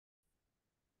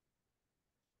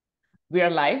We are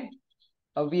live.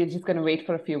 We are just going to wait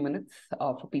for a few minutes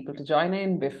for people to join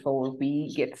in before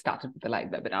we get started with the live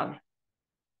webinar.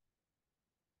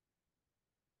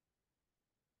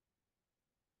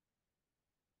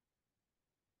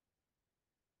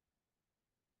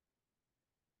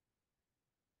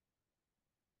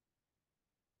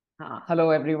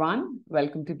 Hello, everyone.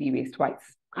 Welcome to Be Waste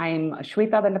Wise. I'm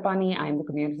Shweta Dandapani. I'm the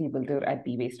community builder at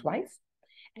Be Waste Wise.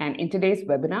 And in today's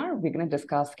webinar, we're going to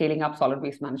discuss scaling up solid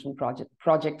waste management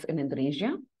projects in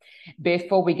Indonesia.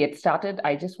 Before we get started,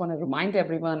 I just want to remind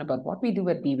everyone about what we do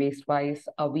at Be Waste Wise.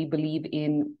 We believe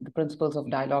in the principles of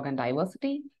dialogue and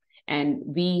diversity. And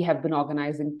we have been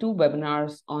organizing 2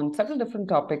 webinars on several different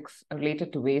topics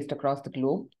related to waste across the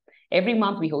globe. Every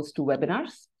month, we host 2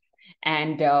 webinars.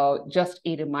 And just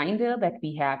a reminder that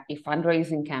we have a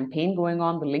fundraising campaign going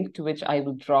on, the link to which I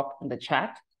will drop in the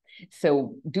chat.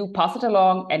 So do pass it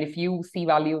along. And if you see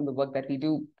value in the work that we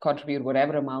do, contribute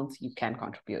whatever amounts you can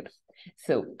contribute.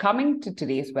 So coming to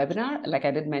today's webinar, like I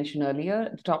did mention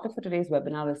earlier, the topic for today's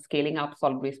webinar is scaling up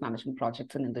solid waste management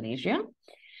projects in Indonesia.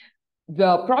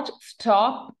 The Project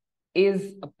Stop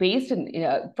is based in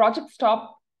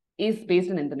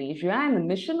Indonesia, and the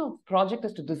mission of the project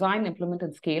is to design, implement,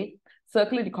 and scale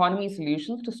circular economy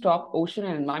solutions to stop ocean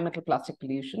and environmental plastic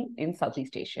pollution in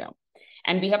Southeast Asia.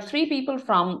 And we have 3 people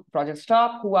from Project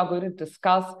Stop who are going to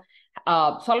discuss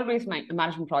solid waste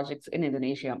management projects in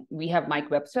Indonesia. We have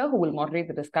Mike Webster, who will moderate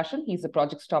the discussion. He's the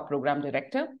Project Stop Program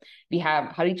Director. We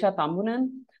have Haricha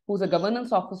Tambunan, who's a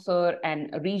governance officer and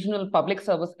a regional public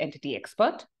service entity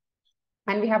expert.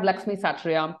 And we have Lakshmi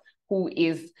Satria, who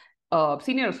is a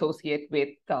senior associate with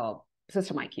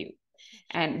System IQ.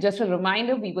 And just a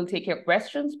reminder, we will take your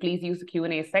questions. Please use the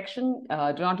Q&A section.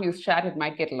 Do not use chat. It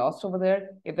might get lost over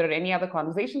there. If there are any other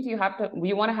conversations you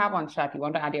want to have on chat, you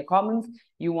want to add your comments,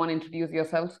 you want to introduce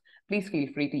yourselves, please feel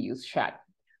free to use chat.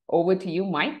 Over to you,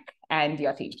 Mike, and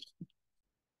your team.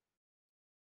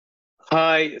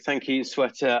 Hi, thank you,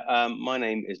 Sweta. My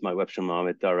name is Mike Webster. I'm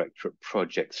a director at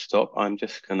Project Stop. I'm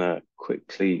just going to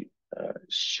quickly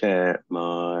share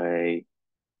my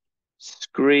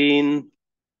screen.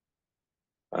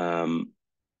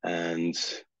 And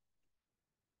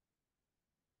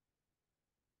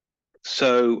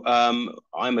so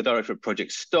I'm a director at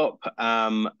Project Stop,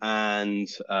 and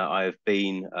I've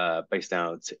been based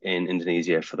out in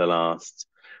Indonesia for the last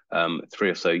 3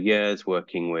 or so years,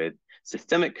 working with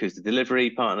Systemic, who's the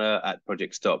delivery partner at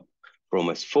Project Stop, for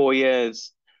almost 4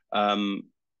 years.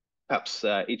 Perhaps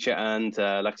Icha and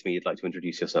Lakshmi, you'd like to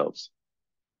introduce yourselves.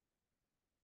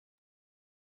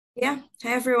 Yeah,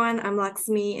 hi everyone, I'm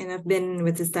Lakshmi and I've been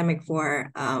with Systemic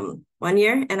for 1.5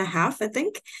 years, I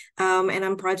think. And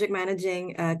I'm project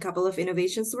managing a couple of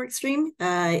innovations work stream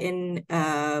in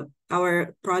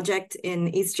our project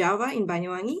in East Java in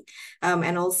Banyuwangi,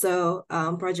 and also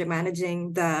project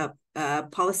managing the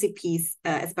policy piece,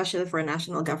 especially for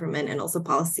national government and also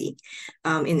policy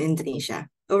in Indonesia.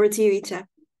 Over to you, Icha.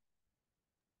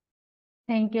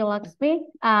 Thank you, Lakshmi.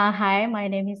 Hi, my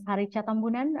name is Haricha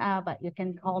Tambunan, but you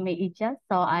can call me Icha.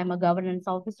 So I'm a governance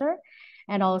officer,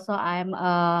 and also I'm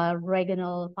a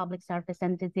regional public service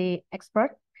entity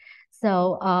expert.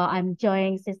 So I'm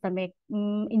joining Systemic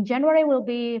in January will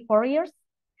be 4 years,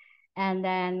 and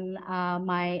then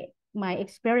my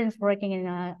experience working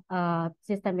in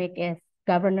Systemic is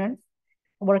governance,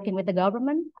 working with the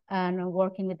government and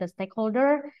working with the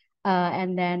stakeholder,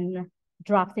 and then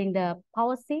drafting the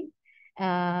policy.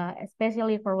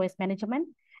 Especially for waste management,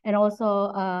 and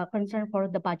also concern for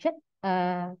the budget,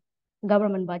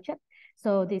 government budget.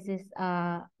 So this is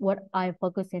what I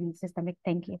focus in Systemic.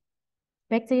 Thank you.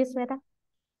 Back to you, Sweta.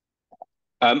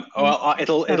 Well,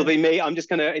 it'll be me. I'm just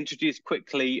going to introduce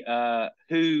quickly why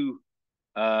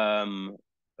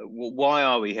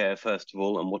are we here, first of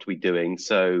all, and what are we doing?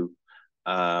 So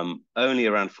only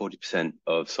around 40%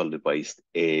 of solid waste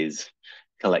is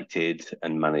collected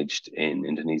and managed in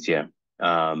Indonesia.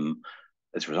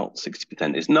 As a result,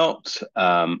 60% is not,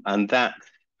 and that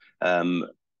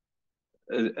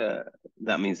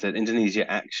means that Indonesia,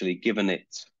 actually, given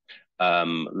its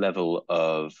level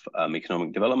of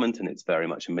economic development, and it's very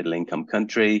much a middle-income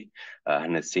country,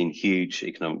 and has seen huge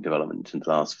economic development in the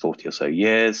last 40 or so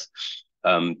years,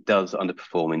 does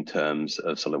underperform in terms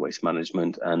of solid waste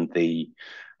management, and the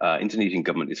Indonesian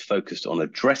government is focused on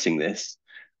addressing this,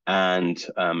 and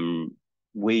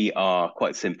we are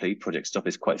quite simply, Project Stop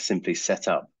is quite simply set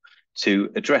up to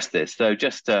address this. So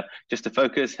just to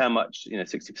focus how much,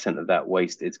 60% of that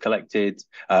waste is collected,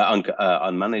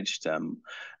 unmanaged,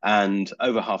 and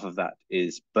over half of that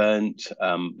is burnt.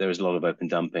 There is a lot of open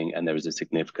dumping, and there is a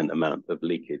significant amount of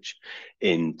leakage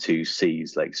into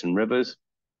seas, lakes, and rivers.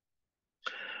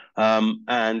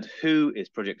 And who is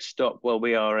Project Stop? Well,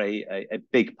 we are a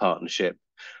big partnership.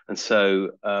 And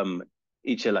so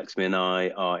Icha, Laxmi and I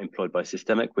are employed by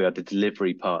Systemic. We are the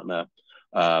delivery partner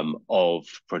of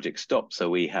Project Stop. So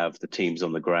we have the teams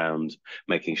on the ground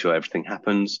making sure everything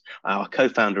happens. Our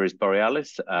co-founder is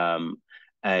Borealis,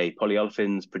 a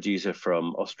polyolefins producer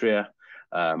from Austria,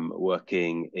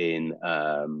 working in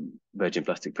virgin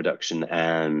plastic production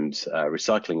and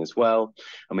recycling as well.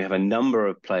 And we have a number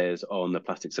of players on the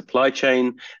plastic supply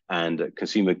chain and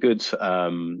consumer goods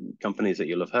companies that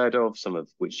you'll have heard of, some of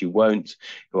which you won't,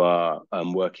 who are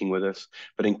working with us.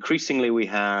 But increasingly, we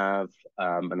have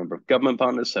a number of government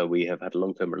partners. So we have had a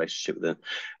long-term relationship with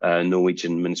the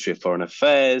Norwegian Ministry of Foreign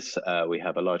Affairs. We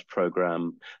have a large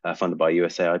program funded by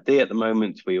USAID at the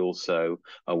moment. We also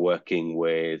are working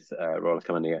with Royal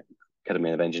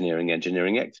Academy of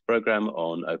Engineering X program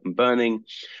on open burning.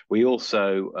 We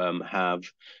also have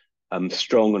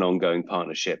strong and ongoing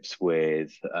partnerships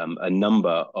with a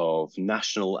number of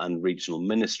national and regional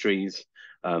ministries.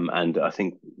 And I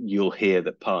think you'll hear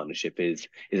that partnership is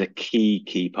a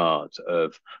key part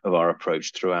of our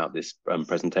approach throughout this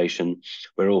presentation.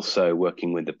 We're also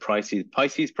working with the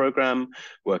Pisces program,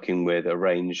 working with a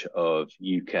range of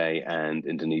UK and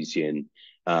Indonesian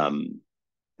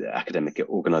academic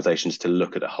organizations to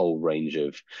look at a whole range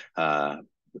of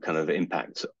kind of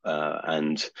impact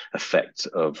and effects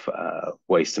of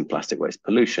waste and plastic waste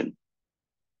pollution.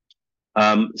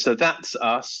 So that's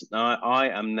us. I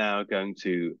am now going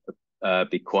to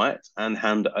be quiet and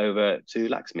hand over to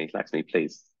Laxmi. Laxmi,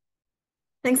 please.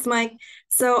 Thanks, Mike.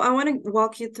 So I want to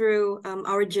walk you through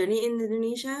our journey in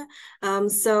Indonesia.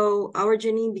 So our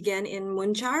journey began in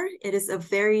Muncar. It is a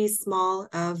very small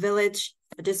village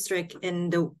district in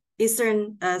the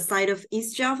eastern side of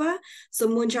East Java. So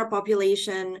Muncar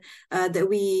population that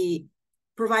we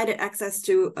provided access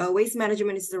to waste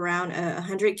management is around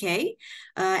 100K.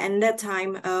 And that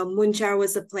time, Muncar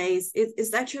was a place,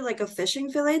 it's actually like a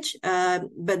fishing village,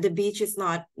 but the beach is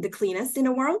not the cleanest in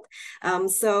the world.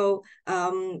 So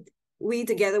we,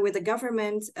 together with the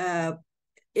government,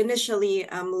 initially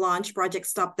launched Project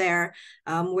Stop there,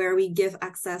 where we give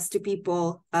access to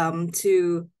people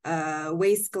to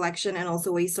waste collection and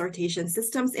also waste sortation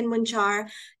systems in Muncar.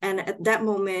 And at that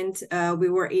moment, we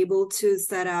were able to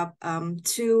set up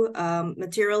 2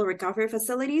 material recovery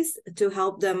facilities to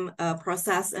help them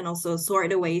process and also sort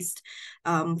the waste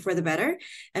for the better.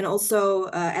 And also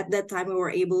at that time, we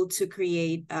were able to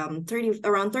create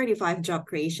around 35 job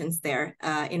creations there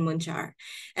in Muncar.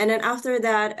 And then after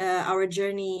that, our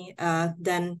journey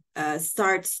then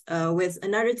starts with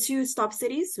another 2 stop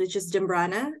cities, which is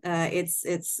Jembrana.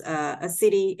 It's a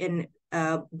city in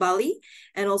Bali,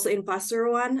 and also in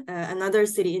Pasuruan, another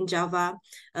city in Java.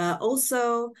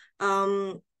 Also,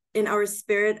 in our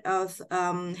spirit of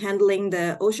handling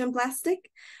the ocean plastic.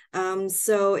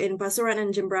 So in Pasuruan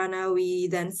and Jembrana, we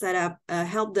then set up,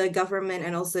 help the government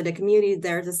and also the community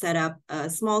there to set up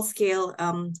small scale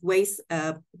waste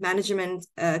management,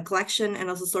 collection, and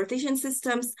also sortation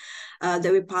systems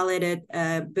that we piloted,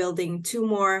 building 2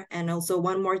 more and also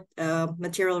 1 more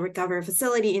material recovery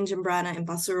facility in Jembrana and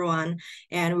Pasuruan.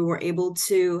 And we were able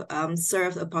to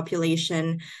serve a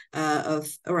population of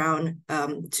around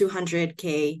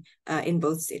 200K in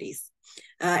both cities.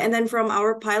 And then from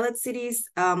our pilot cities,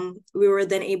 we were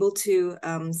then able to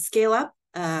scale up.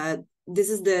 This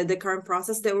is the current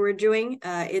process that we're doing.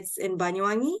 It's in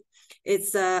Banyuwangi.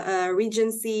 It's a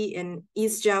regency in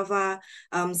East Java,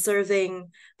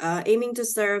 aiming to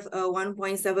serve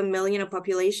 1.7 million of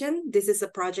population. This is a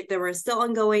project that we're still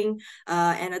ongoing.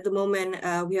 And at the moment,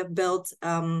 we have built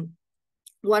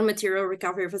 1 material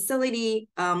recovery facility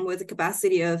with a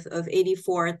capacity of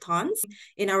 84 tons.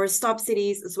 In our stop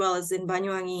cities, as well as in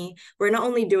Banyuwangi, we're not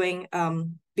only doing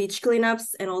beach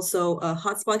cleanups and also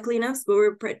hotspot cleanups, but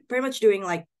we're pretty much doing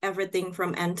like everything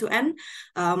from end to end,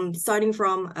 starting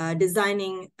from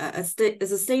designing a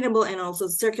sustainable and also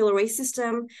circular waste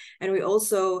system. And we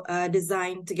also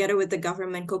design together with the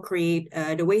government, co-create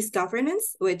the waste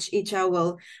governance, which Icha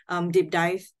will deep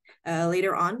dive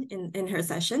later on in her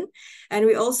session. And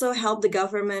we also help the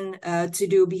government to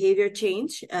do behavior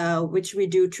change, which we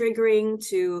do triggering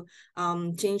to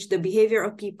change the behavior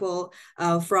of people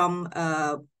from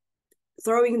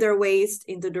throwing their waste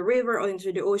into the river or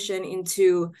into the ocean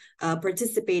into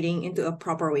participating into a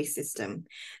proper waste system.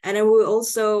 And then we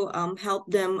also help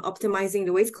them optimizing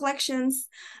the waste collections,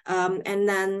 and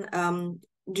then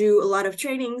do a lot of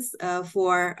trainings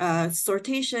for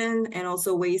sortation and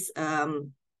also waste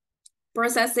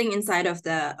processing inside of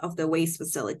the waste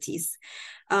facilities.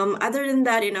 Other than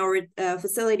that, in our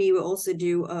facility, we also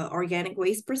do organic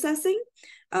waste processing.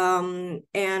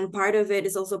 And part of it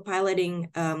is also piloting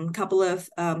a couple of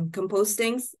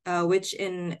compostings, which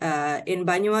in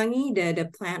Banyuwangi, the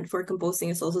plant for composting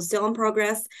is also still in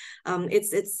progress.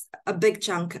 It's a big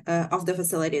chunk of the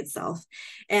facility itself.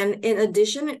 And in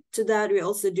addition to that, we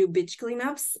also do beach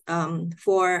cleanups and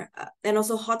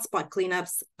also hotspot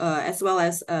cleanups, as well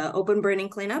as open burning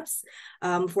cleanups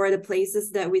for the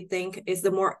places that we think is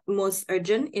the most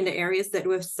urgent in the areas that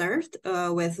we've served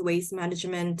with waste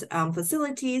management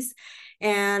facilities.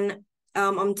 And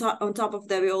on top of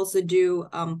that, we also do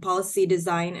policy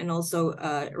design and also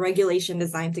regulation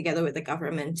design together with the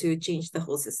government to change the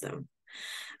whole system.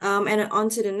 And on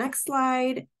to the next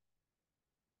slide.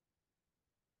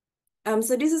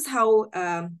 So this is how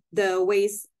the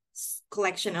waste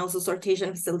collection and also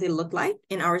sortation facility look like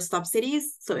in our stop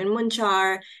cities. So in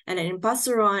Muncar, and then in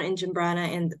Pasuruan, in Jembrana,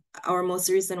 and our most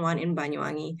recent one in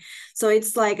Banyuwangi. So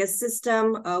it's like a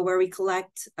system where we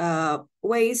collect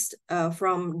waste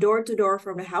from door to door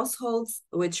from the households,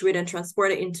 which we then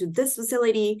transport it into this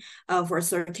facility for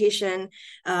sortation,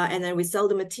 and then we sell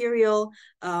the material,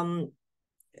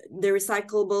 the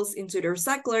recyclables into the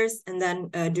recyclers, and then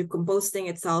do composting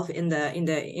itself in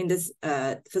this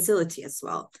facility as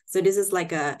well. So this is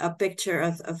like a picture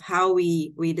of how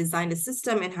we design the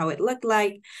system and how it looked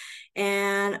like.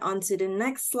 And on to the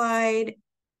next slide.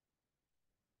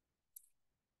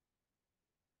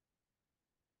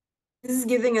 This is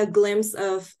giving a glimpse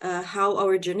of how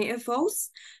our journey evolves.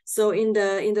 So in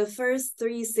the first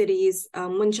three cities,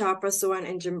 Muncar, Pasuruan,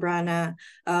 and Jembrana,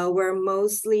 we're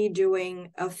mostly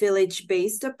doing a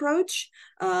village-based approach,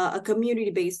 a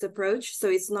community-based approach. So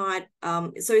it's not,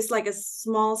 so it's like a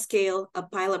small-scale, a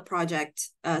pilot project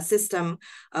system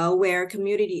where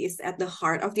community is at the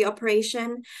heart of the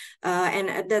operation. And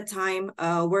at that time,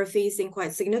 we're facing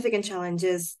quite significant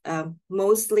challenges,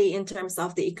 mostly in terms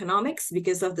of the economics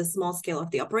because of the small scale of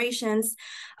the operations.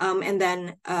 And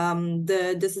then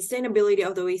the sustainability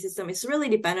of the waste system is really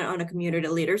dependent on the community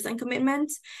leaders and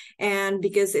commitment. And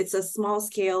because it's a small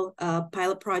scale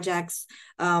pilot projects,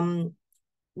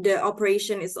 the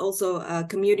operation is also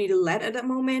community-led at the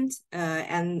moment,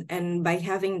 and by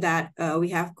having that, we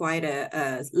have quite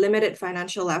a limited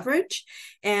financial leverage,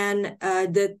 and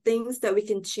the things that we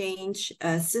can change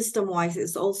system-wise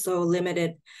is also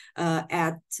limited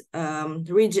at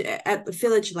the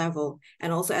village level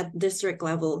and also at district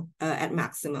level at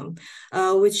maximum,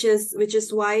 which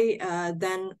is why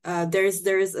then there is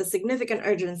a significant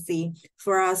urgency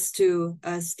for us to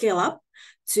scale up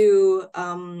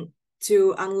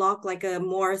to unlock like a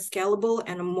more scalable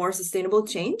and a more sustainable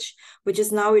change, which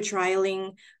is now we're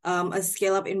trialing a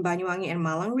scale up in Banyuwangi and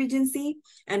Malang Regency.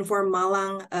 And for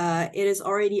Malang, it is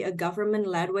already a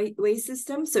government-led waste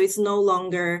system, so it's no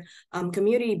longer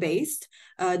community-based.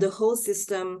 The whole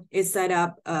system is set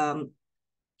up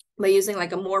by using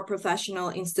like a more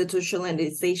professional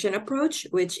institutionalization approach,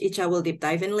 which Icha will deep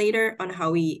dive in later on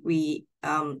how we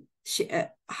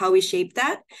shape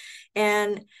that.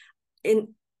 And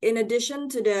in addition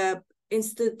to the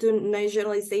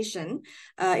institutionalization,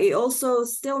 it also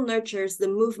still nurtures the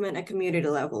movement at community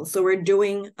level. So we're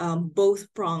doing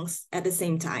both prongs at the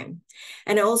same time.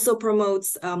 And it also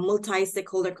promotes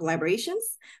multi-stakeholder collaborations.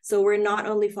 So we're not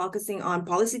only focusing on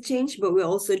policy change, but we're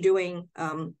also doing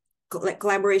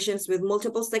collaborations with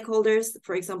multiple stakeholders,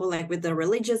 for example, like with the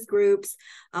religious groups.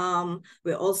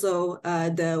 We also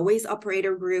the waste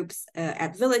operator groups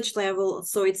at village level.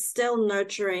 So it's still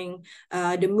nurturing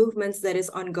the movements that is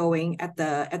ongoing at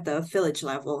the village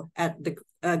level, at the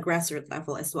grassroots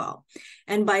level as well.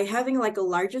 And by having like a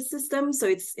larger system, so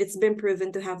it's been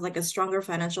proven to have like a stronger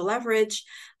financial leverage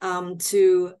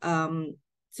to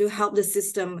help the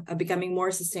system becoming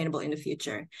more sustainable in the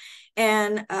future.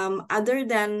 And other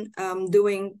than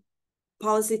doing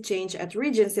policy change at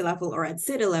regency level or at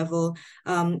city level,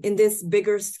 in this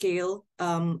bigger scale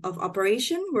of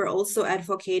operation, we're also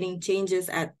advocating changes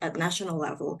at national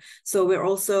level. So we're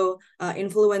also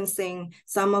influencing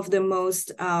some of the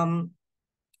most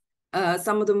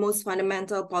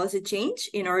fundamental policy change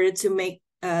in order to make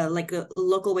like a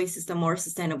local waste system more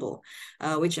sustainable,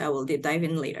 which I will deep dive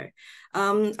in later.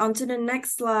 On to the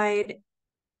next slide.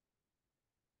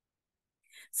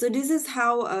 So this is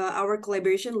how our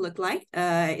collaboration look like,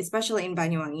 especially in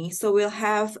Banyuwangi. So we'll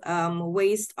have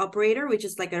waste operator, which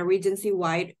is like a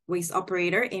regency-wide waste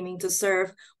operator aiming to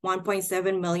serve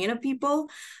 1.7 million of people.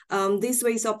 This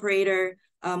waste operator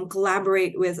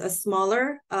collaborate with a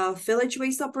smaller village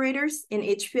waste operators in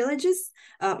each villages,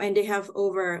 and they have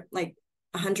over like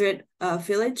 100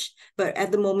 village, but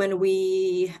at the moment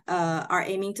we are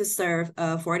aiming to serve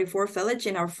 44 village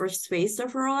in our first phase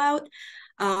of rollout.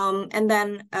 And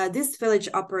then this village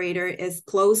operator is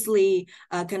closely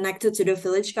connected to the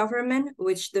village government,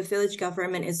 which the village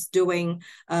government is doing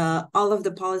all of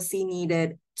the policy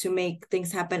needed to make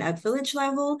things happen at village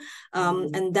level.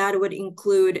 And that would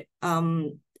include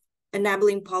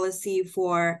enabling policy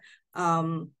for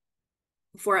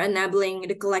enabling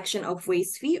the collection of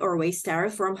waste fee or waste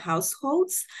tariff from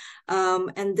households.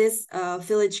 And this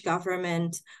village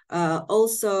government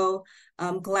also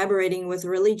collaborating with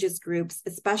religious groups,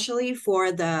 especially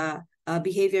for the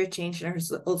behavior change, and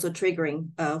also triggering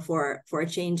for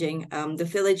changing the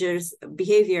villagers'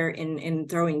 behavior in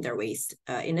throwing their waste,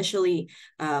 initially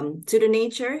to the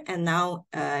nature, and now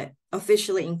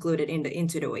officially included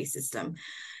into the waste system.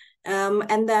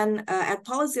 And then at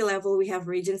policy level, we have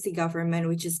Regency government,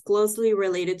 which is closely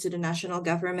related to the national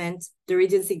government. The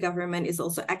Regency government is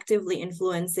also actively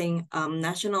influencing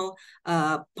national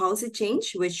policy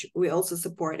change, which we also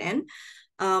support in.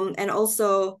 And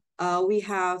also we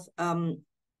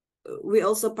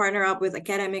also partner up with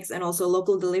academics and also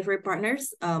local delivery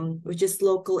partners, which is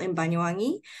local in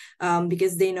Banyuwangi,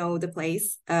 because they know the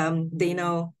place, they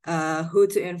know who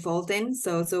to involve in.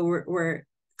 So we're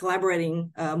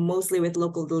collaborating mostly with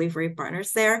local delivery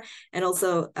partners there, and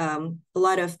also a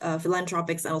lot of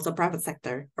philanthropics and also private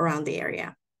sector around the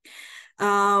area.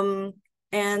 And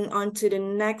on to the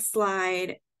next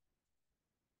slide.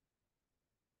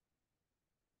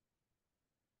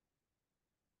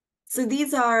 So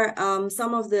these are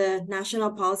some of the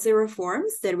national policy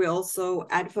reforms that we also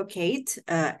advocate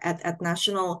at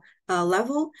national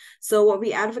level. So what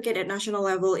we advocate at national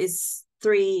level is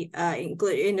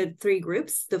included in the three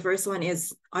groups. The first one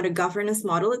is on the governance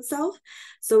model itself.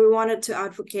 So we wanted to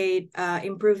advocate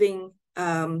improving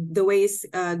the waste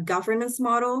governance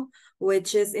model,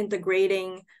 which is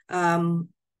integrating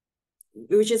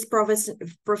which is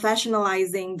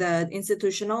professionalizing the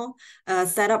institutional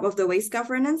setup of the waste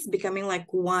governance, becoming like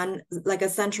a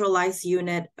centralized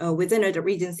unit within a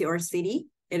regency or city.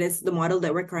 It is the model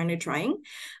that we're currently trying.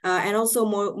 And also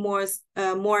more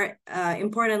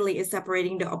importantly is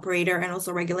separating the operator and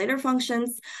also regulator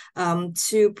functions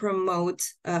to promote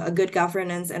a good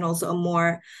governance and also a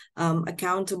more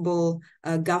accountable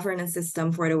governance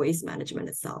system for the waste management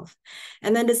itself.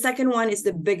 And then the second one is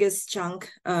the biggest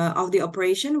chunk of the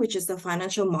operation, which is the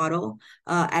financial model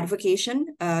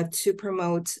advocation to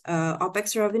promote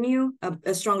OPEX revenue,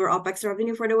 a stronger OPEX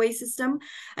revenue for the waste system.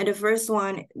 And the first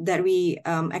one that we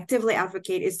actively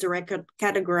advocate is to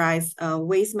categorize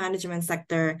waste management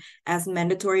sector as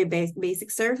mandatory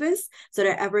basic service, so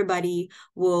that everybody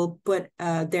will put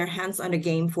their hands on the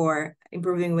game for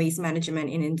improving waste management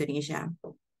in Indonesia.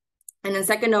 And then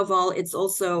second of all, it's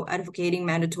also advocating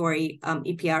mandatory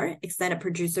EPR, extended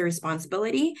producer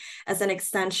responsibility, as an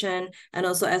extension and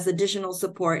also as additional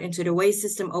support into the waste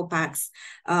system OPEX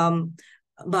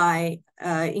by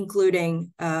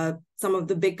including some of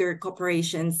the bigger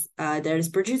corporations that is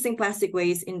producing plastic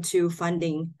waste into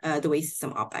funding the waste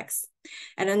system OPEX.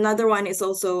 And another one is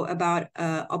also about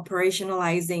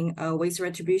operationalizing a waste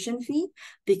retribution fee,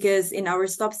 because in our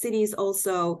stop cities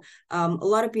also, a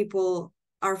lot of people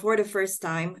are for the first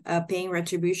time paying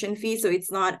retribution fees. So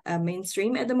it's not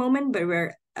mainstream at the moment, but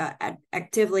we're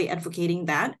actively advocating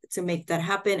that to make that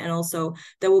happen. And also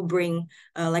that will bring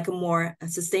like a more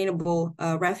sustainable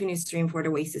revenue stream for the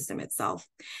waste system itself.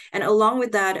 And along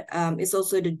with that is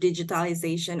also the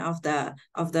digitalization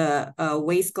of the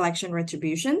waste collection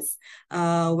retributions,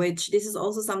 which this is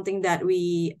also something that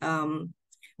we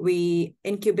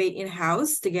incubate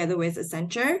in-house together with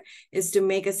Accenture, is to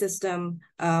make a system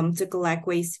to collect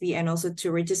waste fee and also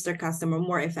to register customer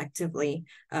more effectively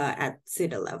at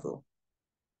city level.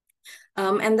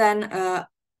 And then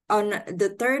on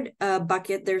the third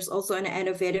bucket, there's also an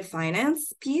innovative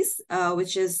finance piece,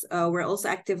 which is we're also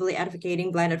actively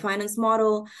advocating blended finance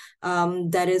model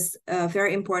that is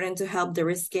very important to help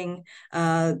de-risking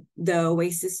the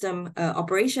waste system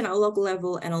operation at a local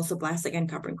level, and also plastic and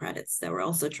carbon credits that we're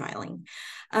also trialing.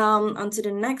 Onto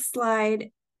the next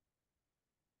slide.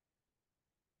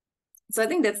 So I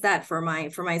think that's that for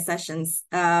my sessions.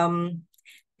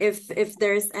 If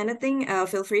there's anything,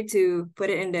 feel free to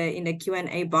put it in the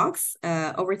Q&A box.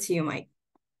 Over to you, Mike.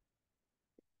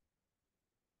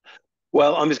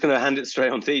 Well, I'm just going to hand it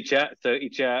straight on to Icha. So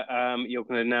Icha, you're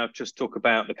going to now just talk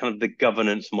about the kind of the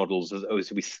governance models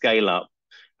as we scale up.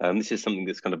 This is something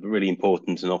that's kind of really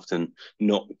important and often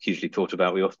not hugely thought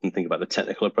about. We often think about the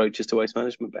technical approaches to waste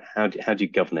management, but how do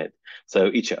you govern it? So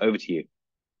Icha, over to you.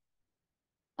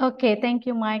 Okay, thank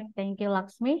you, Mike. Thank you,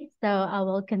 Lakshmi. So I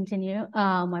will continue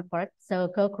my part. So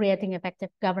co-creating effective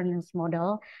governance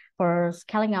model for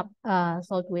scaling up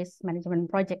solid waste management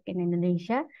project in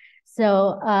Indonesia.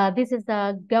 So this is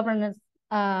the governance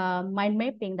mind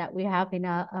mapping that we have in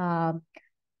our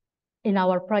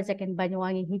project in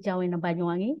Banyuwangi, Hijau in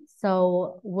Banyuwangi.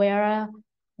 So where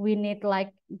we need,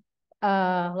 like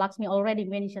Lakshmi already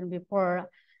mentioned before,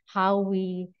 how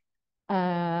we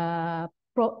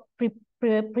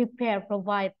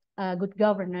provide good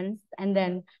governance, and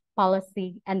then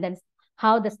policy, and then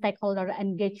how the stakeholder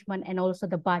engagement, and also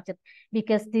the budget,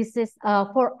 because this is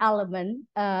four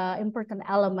important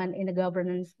element in the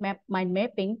governance mind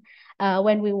mapping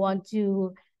when we want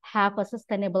to have a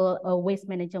sustainable waste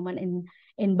management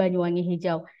in Banyuwangi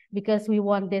Hijau, because we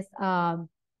want this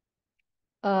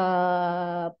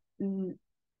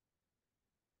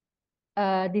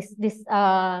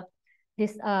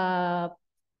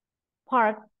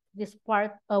this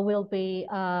part will be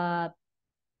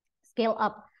scale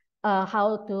up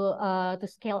how to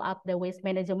scale up the waste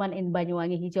management in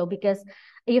Banyuwangi Hijau, because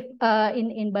if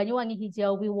in Banyuwangi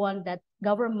Hijau we want that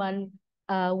government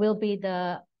will be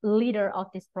the leader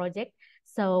of this project.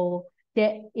 So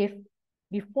if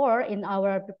before in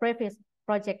our previous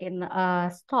project in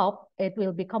Stop, it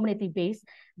will be community based,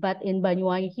 but in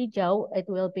Banyuwangi Hijau it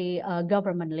will be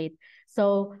government led.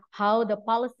 So how the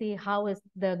policy, how is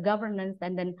the governance,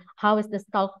 and then how is the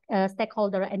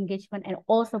stakeholder engagement, and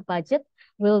also budget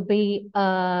will be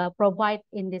provided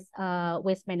in this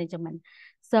waste management.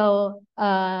 So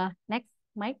next,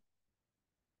 Mike.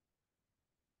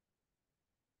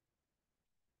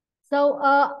 So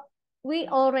we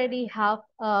already have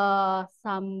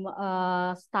some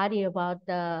study about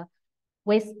the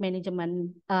waste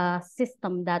management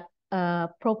system that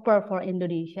proper for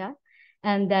Indonesia.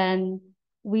 And then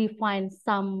we find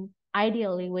some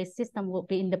ideally waste system will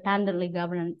be independently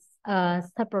governed,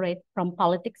 separate from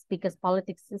politics, because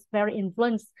politics is very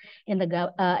influenced in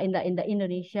the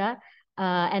Indonesia.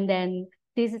 And then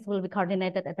this will be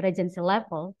coordinated at regency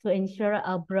level to ensure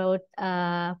a broad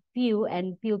view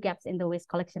and few gaps in the waste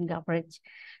collection coverage.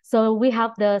 So we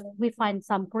find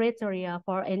some criteria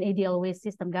for an ideal waste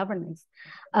system governance,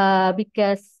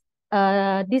 because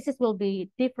this will be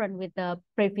different with the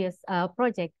previous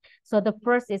project. So the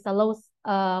first is allows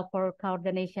for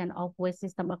coordination of waste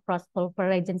system across full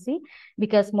per agency,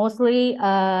 because mostly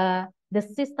the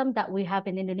system that we have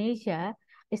in Indonesia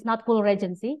is not full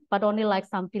regency, but only like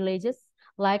some villages,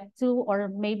 like 2 or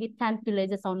maybe 10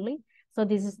 villages only. So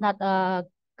this is not the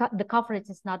coverage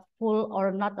is not full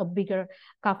or not a bigger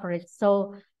coverage.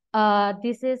 So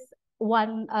this is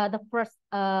the first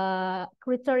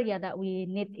criteria that we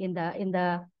need in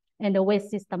the waste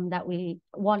system that we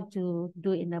want to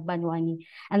do in the Banyuwangi.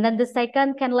 And then the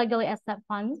second, can legally accept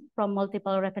funds from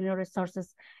multiple revenue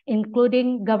resources,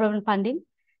 including government funding.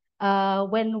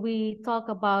 When we talk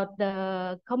about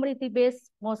the community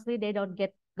based, mostly they don't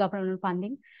get government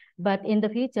funding, but in the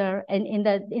future, and in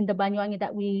the Banyuwangi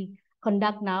that we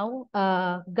conduct now,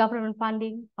 government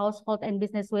funding, household and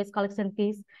business waste collection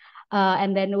fees,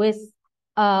 and then waste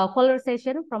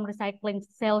valorization from recycling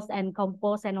sales and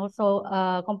compost, and also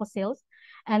compost sales,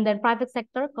 and then private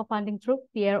sector co-funding through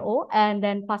PRO, and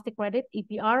then plastic credit,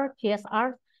 EPR,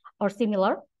 GSR, or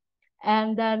similar.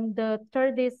 And then the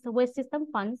third is waste system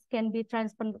funds can be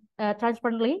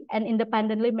transparently and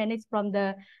independently managed from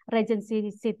the Regency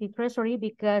City Treasury,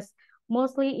 because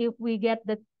mostly if we get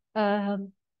the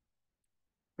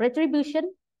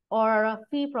retribution or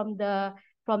fee from the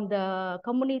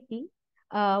community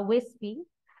waste fee,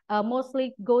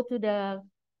 mostly go to the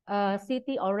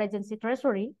city or Regency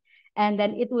Treasury, and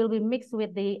then it will be mixed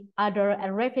with the other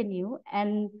revenue,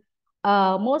 and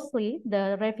mostly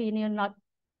the revenue not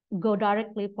go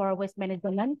directly for waste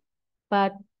management,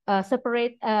 but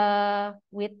separate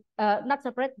with not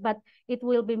separate, but it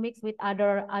will be mixed with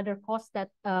other costs that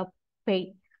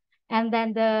paid. And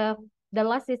then the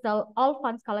last is all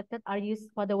funds collected are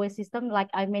used for the waste system, like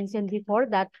I mentioned before,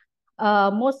 that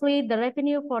mostly the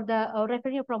revenue for the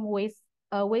revenue from waste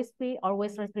fee or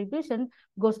waste retribution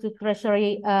goes to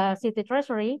treasury, city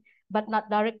treasury, but not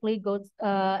directly goes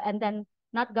and then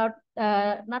not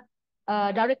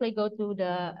directly go to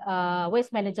the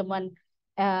waste management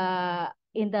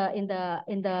in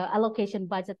the allocation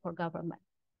budget for government.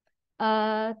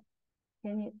 Can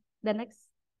you, the next,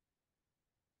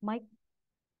 Mike?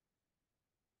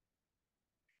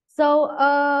 So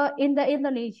in the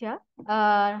Indonesia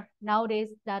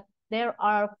nowadays, that there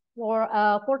are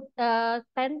 10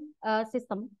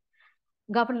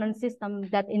 governance system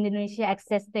that Indonesia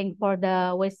accessing for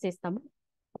the waste system.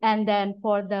 And then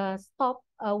for the Stop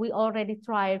we already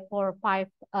tried for 5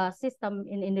 systems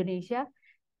in Indonesia.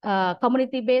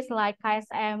 Community-based like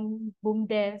KSM,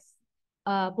 BUMDes.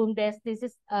 This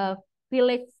is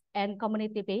village and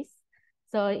community-based.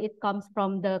 So it comes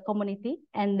from the community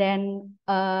and then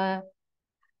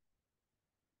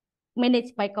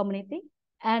managed by community.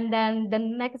 And then the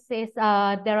next is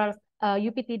there are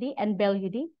UPTD and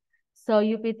BELUD. So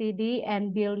UPTD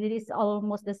and BELUD is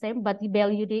almost the same, but the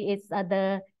BELUD is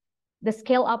the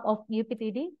scale up of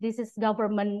UPTD. This is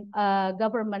government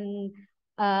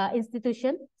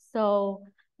institution. So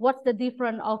what's the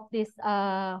difference of this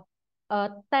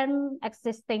 10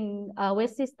 existing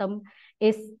waste system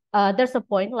is there's a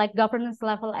point like governance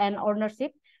level and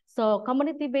ownership. So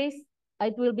community based,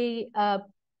 it will be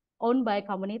owned by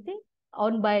community,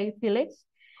 owned by village.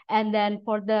 And then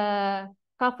for the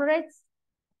coverage,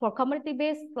 for community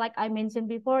based, like I mentioned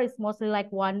before, it's mostly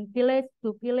like 1 village,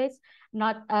 2 village,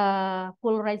 not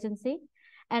full regency.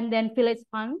 And then village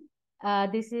fund,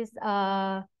 this is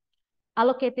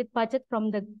allocated budget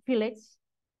from the village.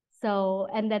 So,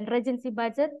 and then regency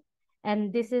budget,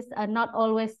 and this is not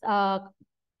always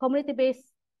community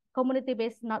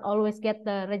based not always get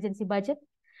the regency budget.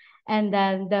 And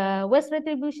then the waste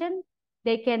retribution,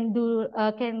 they can do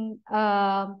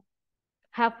have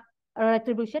a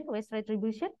retribution, waste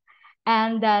retribution.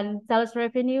 And then sales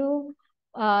revenue,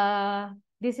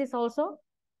 this is also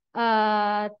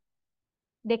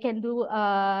they can do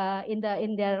in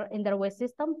their waste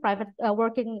system, private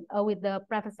working with the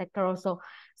private sector also.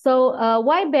 So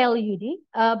why BELUD?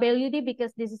 BELUD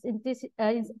because this is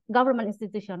government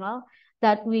institutional,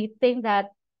 that we think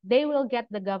that they will get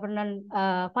the government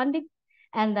funding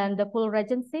and then the full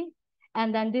regency.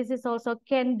 And then this is also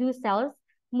can do sales.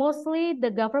 Mostly the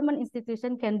government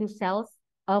institution can do sales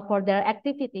for their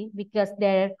activity because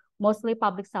they're mostly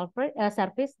public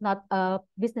service, not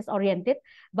business oriented.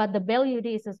 But the BELUD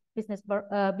is a business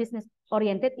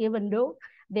oriented, even though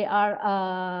they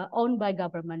are owned by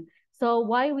government. So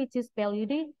why we choose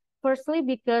BELUD? Firstly,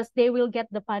 because they will get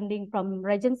the funding from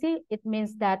regency. It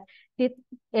means that it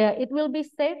will be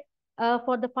safe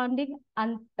for the funding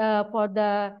and for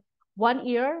the 1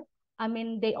 year. I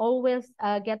mean, they always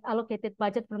get allocated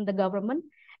budget from the government,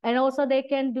 and also they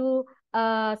can do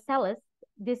sales.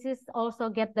 This is also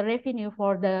get the revenue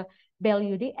for the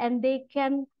BELUD, and they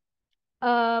can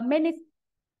manage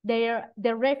their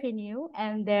revenue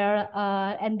and their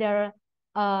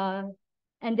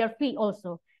fee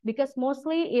also. Because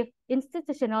mostly if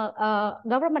institutional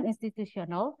government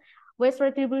institutional, waste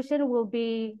retribution will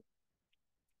be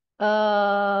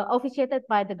officiated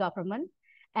by the government,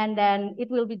 and then it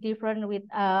will be different with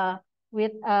the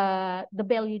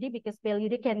BELUD, because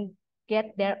BELUD can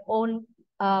get their own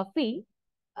fee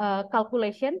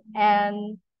calculation,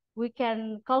 and we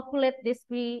can calculate this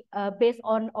fee based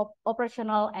on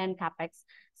operational and capex.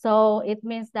 So it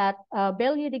means that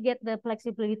BELUD get the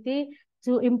flexibility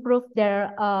to improve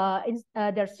their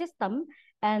system,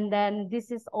 and then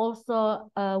this is also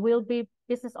will be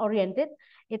business oriented.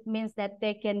 It means that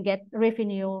they can get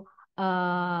revenue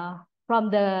from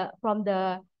the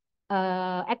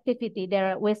activity,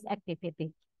 their waste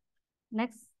activity.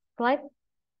 Next slide.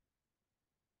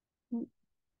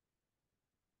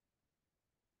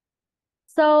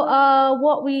 So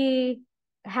what we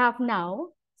have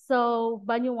now, so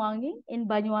in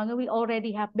Banyuwangi, we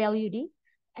already have BELUD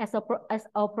as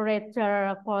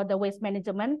operator for the waste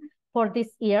management for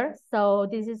this year. So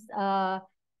this is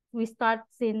we start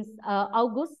since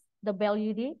August the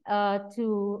BELUD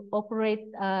to operate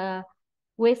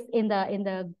waste in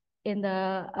the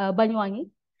Banyuwangi.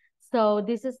 So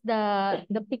this is the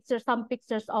picture, some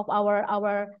pictures of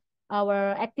our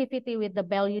activity with the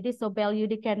BELUD. So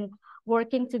BELUD can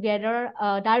working together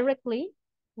directly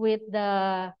with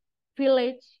the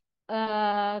village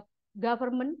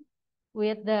government,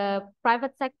 with the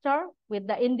private sector, with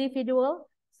the individual,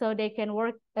 so they can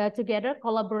work together,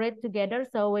 collaborate together.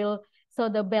 So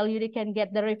the BELUD can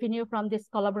get the revenue from this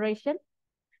collaboration,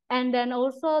 and then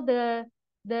also the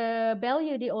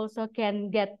BELUD also can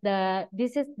get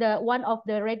this is the one of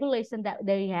the regulation that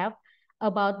they have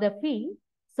about the fee.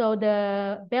 So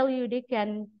the BELUD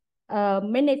can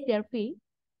manage their fee.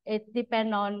 It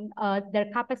depends on their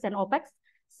capex and opex.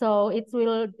 So it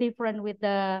will different with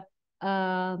the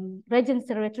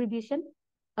regency retribution,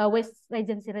 waste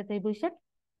regency retribution.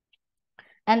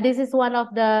 And this is one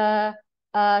of the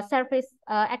service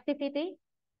activity,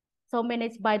 so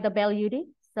managed by the BELUD.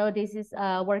 So this is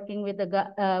working with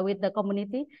the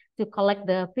community to collect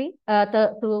the fee,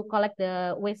 to collect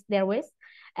the waste, their waste.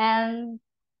 And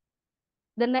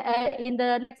in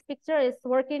the next picture is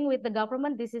working with the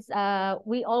government. This is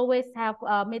we always have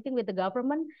a meeting with the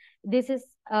government. This is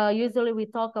usually we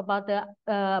talk about the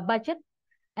budget,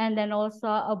 and then also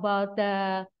about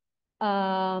the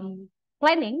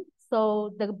planning.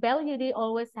 So the BEL-UD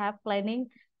always have planning,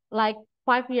 like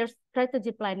 5-year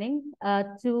strategy planning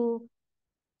to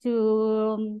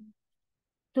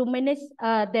manage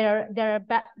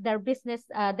their business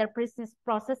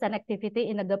process and activity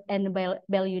in the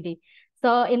BEL-UD.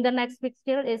 So in the next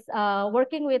picture is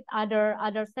working with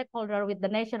other stakeholder with the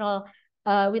national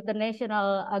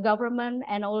government,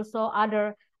 and also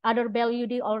other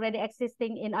BEL-UD already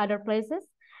existing in other places.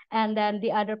 And then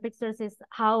the other pictures is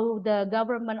how the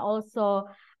government also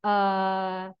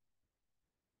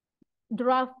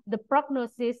draft the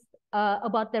prognosis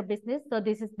about their business. So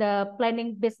this is the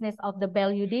planning business of the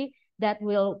BEL-UD that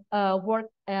will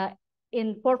work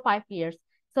for 5 years.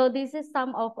 So this is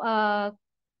some of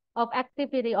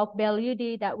activity of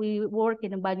BEL-UD that we work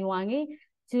in Banyuwangi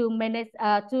to manage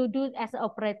to do as an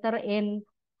operator in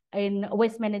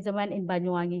waste management in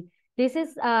Banyuwangi. This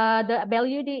is the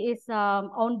BEL-UD is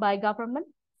owned by government,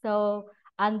 so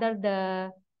under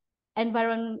the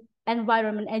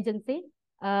environment agency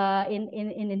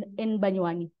in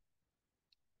Banyuwangi.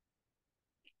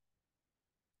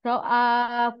 So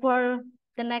for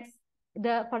the next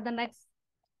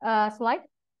slide.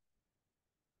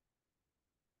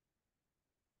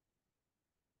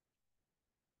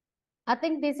 I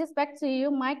think this is back to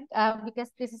you, Mike,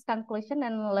 because this is conclusion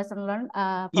and lesson learned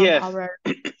from our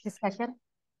discussion.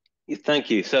 Thank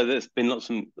you. So there's been lots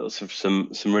of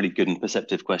some really good and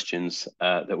perceptive questions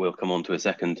that we'll come on to a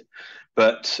second,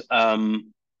 but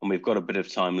and we've got a bit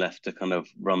of time left to kind of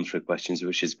run through questions,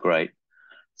 which is great.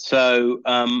 So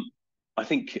I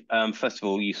think first of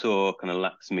all, you saw kind of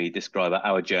Laxmi describe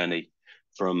our journey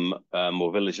from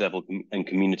more village level and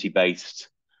community based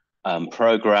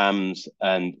programs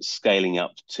and scaling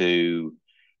up to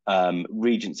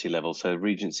regency level. So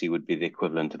regency would be the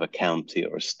equivalent of a county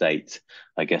or a state,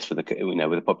 I guess, with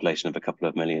a population of a couple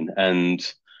of million.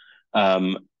 And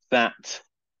that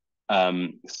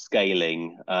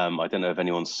scaling, I don't know if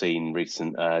anyone's seen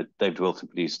recent, David Wilson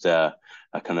produced a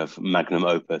kind of magnum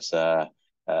opus,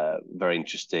 very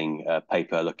interesting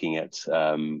paper looking at,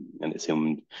 and it's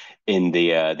in the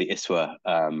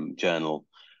ISWA journal,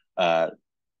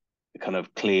 kind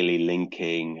of clearly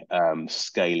linking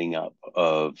scaling up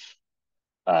of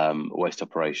waste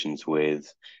operations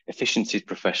with efficiencies,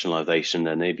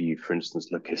 professionalization. And if you, for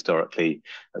instance, look historically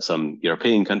at some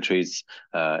European countries,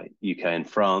 UK and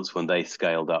France, when they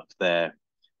scaled up their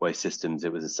waste systems,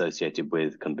 it was associated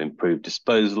with kind of improved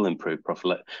disposal, improved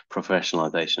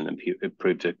professionalization, and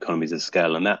improved economies of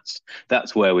scale. And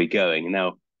that's where we're going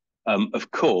now. Of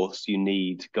course, you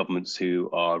need governments who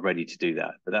are ready to do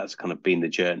that, but that's kind of been the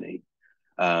journey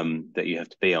that you have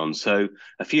to be on. So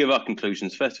a few of our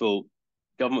conclusions. First of all,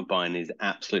 government buy-in is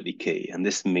absolutely key. And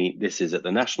this is at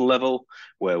the national level,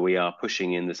 where we are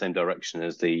pushing in the same direction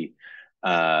as the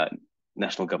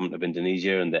national government of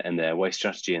Indonesia and their waste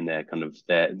strategy and their kind of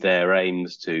their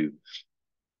aims to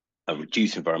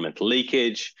reduce environmental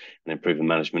leakage and improve the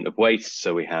management of waste.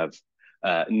 So we have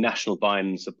national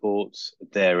buy-in support.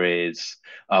 There is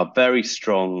a very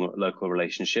strong local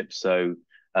relationship. So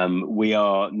we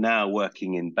are now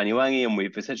working in Banyuwangi, and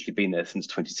we've essentially been there since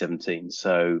 2017.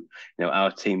 So, our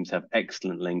teams have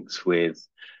excellent links with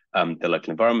the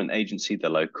local environment agency, the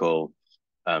local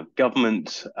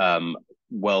government,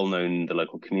 well known in the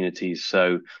local communities.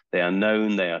 So they are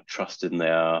known, they are trusted,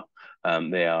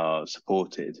 and they are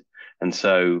supported. And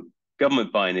so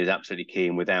government buy-in is absolutely key,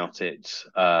 and without it,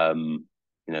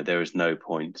 there is no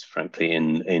point, frankly,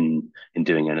 in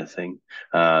doing anything.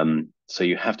 So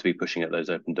you have to be pushing at those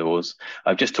open doors.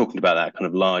 I've just talked about that kind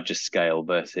of larger scale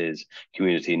versus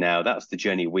community. Now, that's the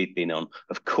journey we've been on.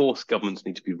 Of course, governments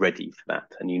need to be ready for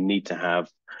that, and you need to have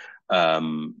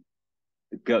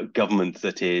government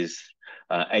that is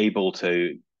able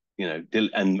to,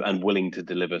 and willing to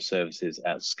deliver services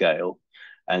at scale.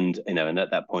 And and at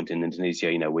that point in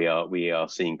Indonesia, we are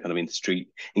seeing kind of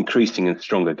increasing and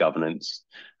stronger governance,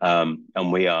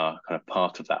 and we are kind of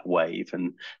part of that wave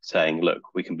and saying, look,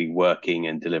 we can be working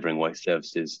and delivering waste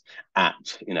services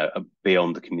at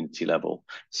beyond the community level.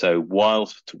 So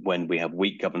whilst when we have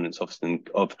weak governance, often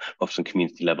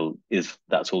community level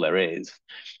that's all there is,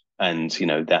 and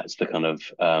that's the kind of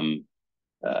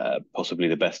possibly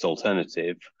the best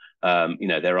alternative.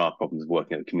 There are problems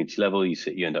working at the community level.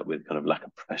 You end up with kind of lack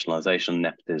of professionalization,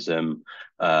 nepotism,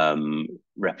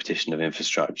 repetition of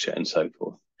infrastructure, and so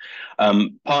forth.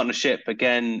 Partnership,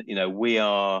 again, we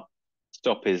are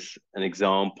stop is an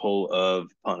example of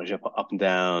partnership up and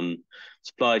down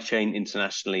supply chain,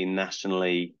 internationally,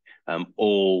 nationally,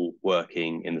 all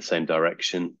working in the same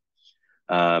direction.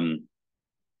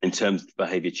 In terms of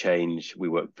behaviour change, we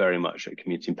work very much at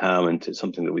community empowerment. It's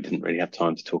something that we didn't really have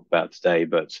time to talk about today,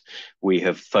 but we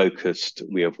have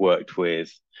worked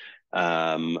with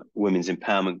women's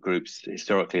empowerment groups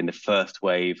historically in the first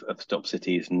wave of Stop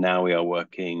Cities. Now we are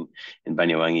working in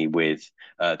Banyuwangi with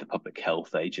the Public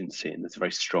Health Agency, and there's a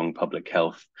very strong public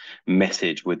health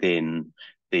message within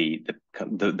the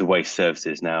waste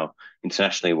services. Now,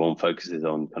 internationally, one focuses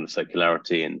on kind of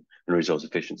circularity and resource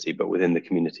efficiency, but within the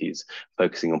communities,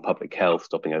 focusing on public health,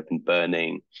 stopping open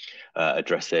burning,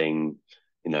 addressing,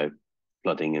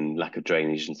 flooding and lack of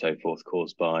drainage and so forth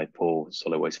caused by poor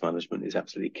solid waste management is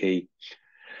absolutely key.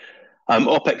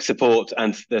 OPEX support,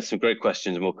 and there's some great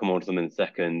questions, and we'll come on to them in a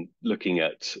second, looking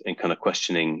at and kind of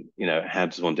questioning, how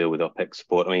does one deal with OPEX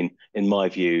support? I mean, in my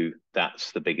view,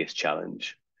 that's the biggest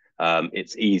challenge.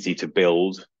 It's easy to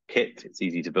build kit, it's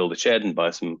easy to build a shed and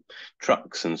buy some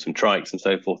trucks and some trikes and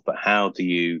so forth, but how do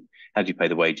you pay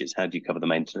the wages? How do you cover the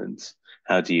maintenance?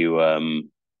 How do you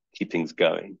keep things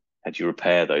going? How do you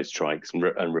repair those trikes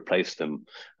and replace them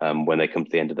when they come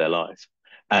to the end of their life?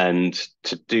 And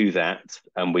to do that,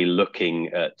 and we're looking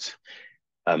at,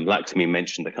 Laxmi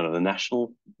mentioned the kind of the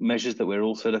national measures that we're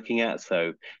also looking at.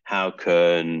 So how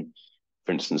can,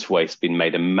 for instance, waste been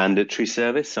made a mandatory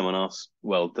service? Someone asked,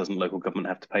 well, doesn't local government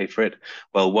have to pay for it?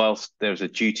 Well, whilst there's a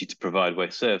duty to provide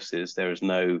waste services, there's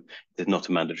not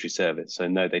a mandatory service. So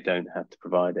no, they don't have to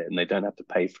provide it, and they don't have to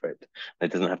pay for it. There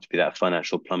doesn't have to be that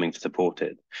financial plumbing to support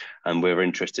it. And we're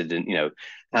interested in,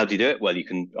 how do you do it? Well, you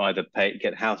can either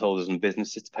get householders and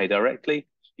businesses to pay directly.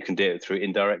 You can do it through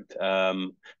indirect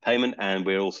payment. And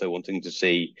we're also wanting to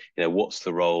see, what's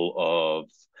the role of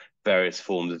various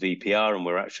forms of EPR,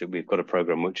 and we've got a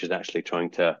program which is actually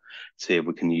trying to see if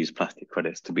we can use plastic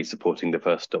credits to be supporting the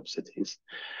first Stop Cities.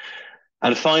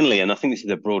 And finally, and I think this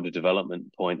is a broader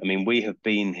development point, I mean, we have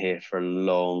been here for a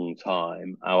long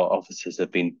time. Our offices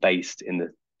have been based in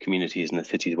the communities and the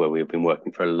cities where we've been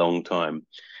working for a long time.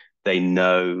 They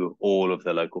know all of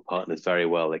the local partners very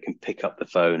well. They can pick up the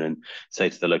phone and say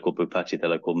to the local bupati, the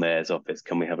local mayor's office,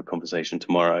 can we have a conversation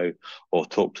tomorrow? Or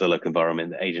talk to the local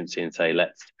environment agency and say,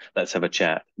 let's have a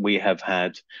chat. We have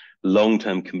had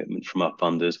long-term commitment from our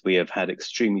funders. We have had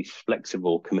extremely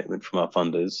flexible commitment from our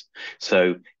funders.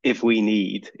 So if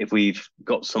we've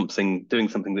got doing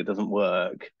something that doesn't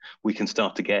work, we can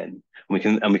start again. We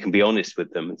can be honest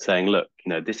with them and saying, look,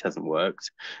 this hasn't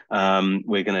worked.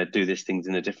 We're going to do these things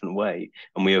in a different way,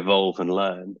 and we evolve and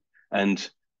learn. And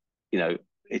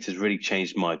it has really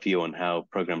changed my view on how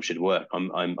programs should work.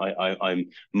 I'm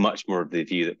much more of the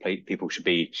view that people should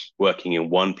be working in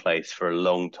one place for a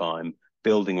long time,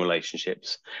 building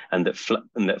relationships, and that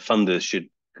funders should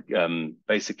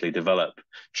basically develop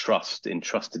trust in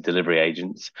trusted delivery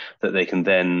agents that they can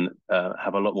then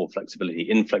have a lot more flexibility.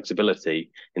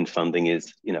 Inflexibility in funding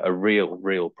is a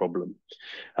real problem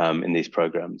in these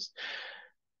programs.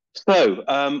 So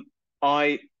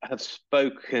I have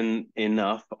spoken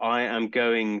enough. I am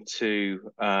going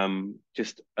to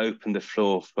just open the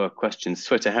floor for questions.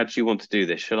 Sweta, how do you want to do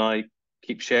this? Shall I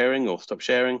keep sharing or stop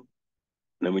sharing?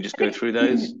 And then we just go through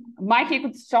those. Mike, you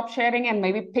could stop sharing and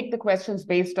maybe pick the questions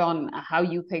based on how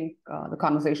you think the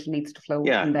conversation needs to flow.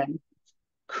 Yeah. And then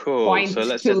point so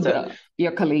let's to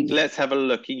your colleagues. Let's have a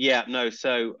look. Yeah, no.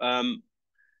 So, I'm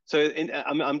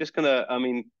just gonna,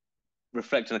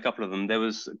 reflect on a couple of them. There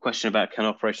was a question about, can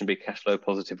operation be cash flow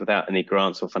positive without any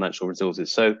grants or financial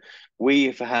resources? So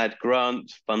we've had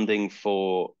grant funding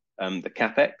for the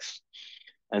CapEx.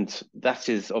 And that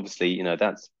is obviously,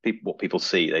 that's what people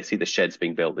see. They see the sheds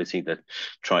being built, they see the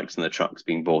trikes and the trucks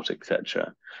being bought,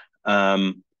 etc.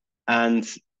 And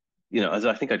as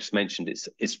I think I just mentioned,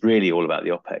 it's really all about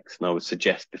the OPEX. And I would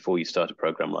suggest before you start a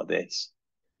program like this,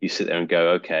 you sit there and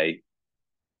go, okay,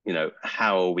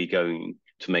 how are we going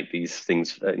to make these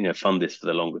things, fund this for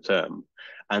the longer term?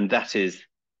 And that is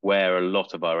where a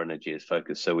lot of our energy is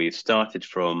focused. So we've started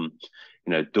from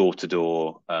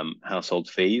door-to-door household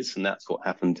fees, and that's what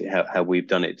happened, how we've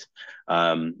done it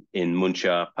in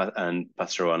Muncha and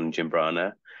Pasuruan and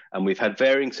Jembrana. And we've had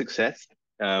varying success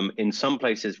in some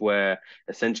places where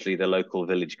essentially the local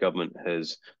village government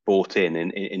has bought in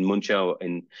Muncha.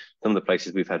 In some of the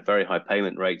places we've had very high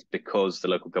payment rates because the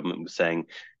local government was saying,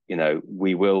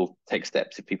 we will take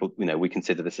steps if people, we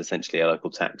consider this essentially a local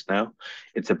tax now.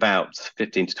 It's about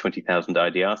 15 to 20,000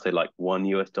 IDR, so like $1,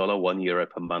 €1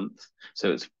 per month.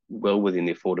 So it's well within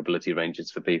the affordability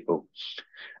ranges for people.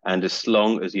 And as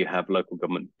long as you have local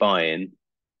government buy-in,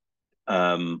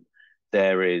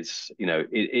 there is,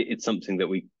 it's something that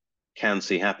we can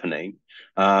see happening.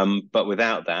 But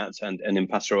without that, and in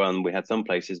Pasuruan, we had some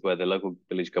places where the local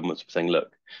village governments were saying,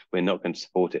 look, we're not going to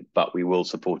support it, but we will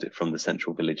support it from the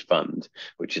central village fund,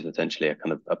 which is essentially a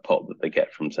kind of a pot that they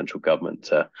get from central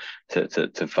government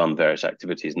to fund various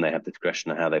activities, and they have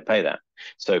discretion on how they pay that.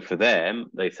 So for them,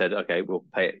 they said, okay,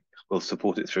 we'll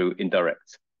support it through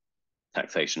indirect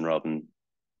taxation rather than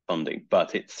funding,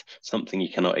 but it's something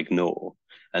you cannot ignore.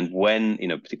 And when,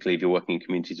 particularly if you're working in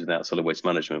communities without solid waste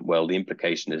management, well, the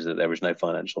implication is that there is no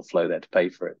financial flow there to pay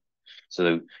for it.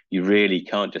 So you really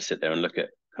can't just sit there and look at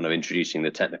kind of introducing the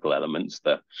technical elements,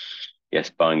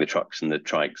 buying the trucks and the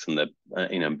trikes and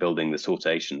the, building the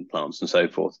sortation plants and so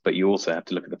forth. But you also have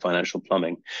to look at the financial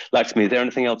plumbing. Lakshmi, is there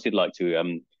anything else you'd like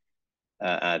to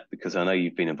add? Because I know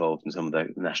you've been involved in some of the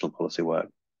national policy work.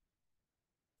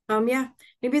 Yeah,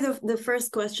 maybe the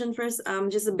first question first,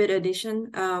 just a bit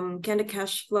addition. Can the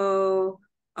cash flow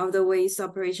of the waste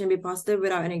operation be positive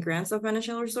without any grants of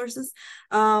financial resources?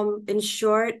 In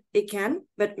short, it can,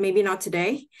 but maybe not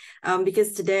today,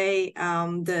 because today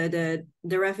the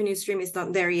revenue stream is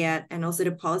not there yet, and also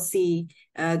the policy,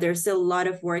 there's still a lot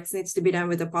of work needs to be done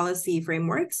with the policy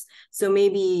frameworks. So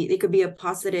maybe it could be a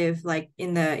positive like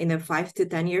in the 5 to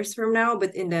 10 years from now,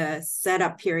 but in the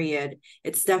setup period,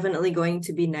 it's definitely going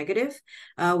to be negative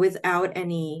without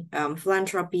any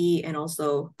philanthropy and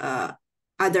also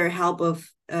other help of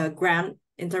grant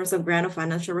in terms of grant of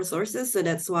financial resources. So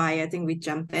that's why I think we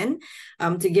jump in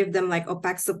to give them like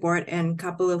OPEX support and a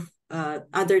couple of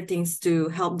other things to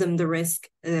help them to risk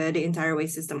the entire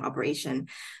waste system operation.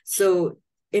 So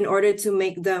in order to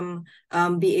make them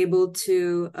be able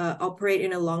to operate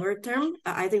in a longer term,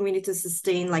 I think we need to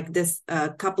sustain like this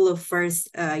couple of first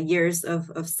years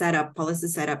of setup, policy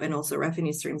setup, and also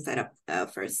revenue stream setup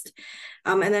first.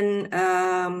 And then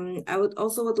I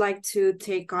would like to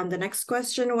take on the next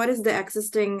question. What is the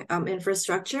existing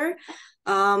infrastructure?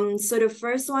 So the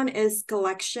first one is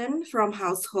collection from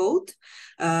household.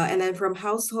 And then from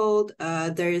household,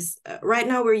 there's right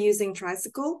now we're using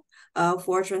tricycle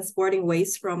for transporting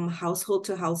waste from household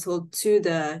to household to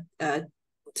the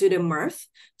MRF,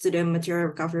 to the material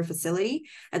recovery facility.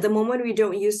 At the moment, we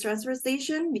don't use transfer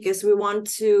station because we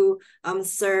want to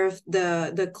serve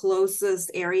the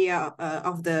closest area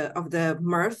of the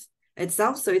MRF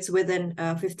itself. So it's within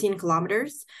 15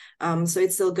 kilometers. So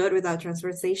it's still good without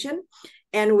transfer station.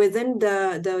 And within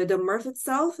the MRF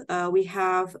itself, we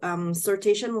have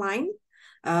sortation line,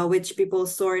 which people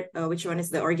sort, which one is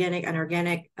the organic,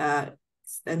 inorganic,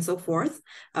 and so forth.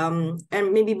 And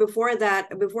maybe before that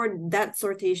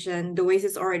sortation, the waste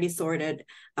is already sorted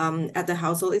at the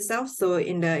household itself. So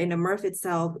in the MRF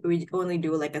itself, we only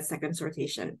do like a second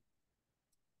sortation.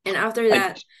 And after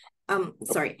that,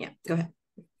 sorry, yeah, go ahead.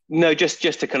 No, just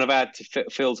to kind of add to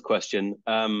Phil's question,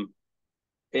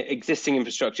 existing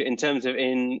infrastructure in terms of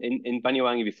in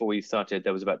Banyuwangi before we started,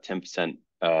 there was about 10%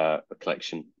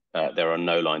 collection. There are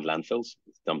no lined landfills,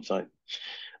 it's a dump site,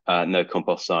 no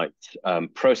compost sites,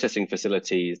 processing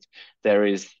facilities. There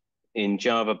is in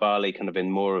Java, Bali, kind of in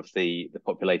more of the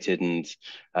populated and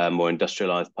more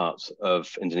industrialized parts of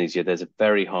Indonesia, there's a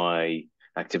very high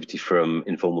activity from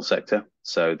informal sector.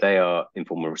 So they are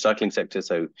informal recycling sector,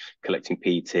 so collecting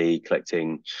PET,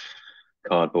 collecting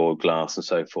cardboard, glass, and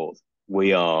so forth.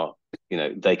 We are,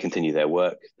 they continue their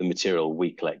work. The material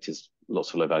we collect is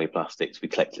lots of low-value plastics. We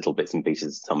collect little bits and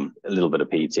pieces, a little bit of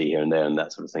PET here and there and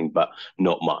that sort of thing, but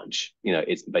not much.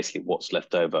 It's basically what's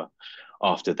left over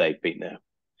after they've been there.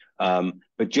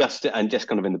 But just kind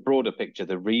of in the broader picture,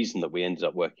 the reason that we ended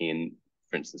up working in,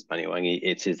 for instance, Banyuwangi,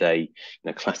 it is a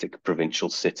classic provincial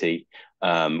city,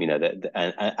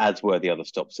 as were the other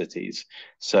stop cities.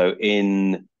 So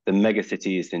in the mega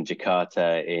cities, in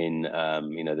Jakarta, in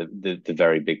the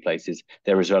very big places,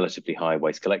 there is relatively high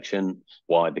waste collection.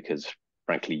 Why? Because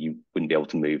frankly, you wouldn't be able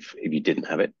to move if you didn't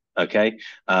have it. Okay.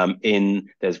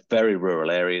 There's very rural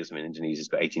areas. I mean, Indonesia's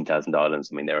got 18,000 islands.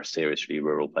 I mean, there are seriously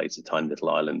rural places, tiny little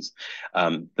islands.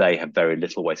 They have very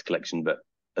little waste collection, but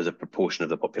as a proportion of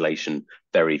the population,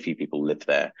 very few people live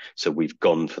there. So we've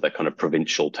gone for the kind of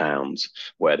provincial towns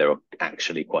where there are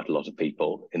actually quite a lot of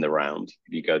people in the round.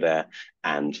 If you go there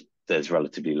and there's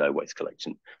relatively low waste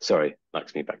collection. Sorry,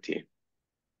 Lakshmi, back to you.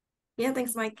 Yeah,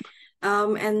 thanks, Mike.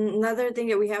 And another thing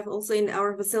that we have also in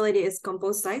our facility is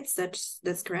compost sites.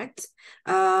 That's correct.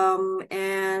 And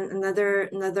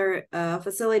another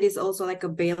facility is also like a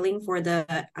baling for the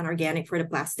inorganic, for the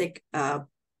plastic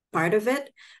part of it,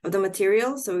 of the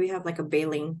material. So we have like a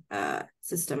baling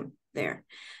system there.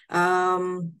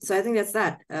 So I think that's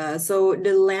that. So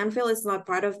the landfill is not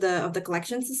part of the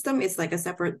collection system. It's like a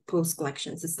separate post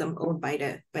collection system owned by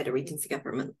the Regency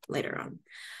government later on.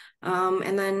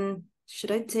 And then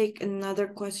should I take another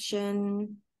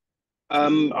question?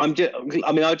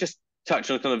 I'll just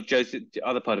touch on kind of Joseph, the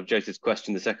other part of Joseph's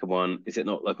question. The second one, is it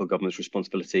not local government's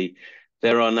responsibility?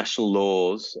 There are national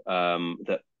laws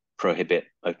that prohibit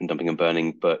open dumping and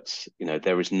burning, but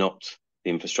there is not the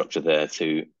infrastructure there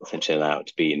to essentially allow it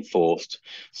to be enforced.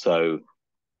 So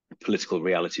political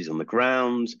realities on the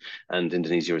ground, and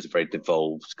Indonesia is a very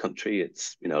devolved country.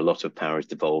 It's a lot of power is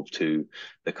devolved to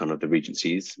the kind of the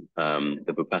regencies, the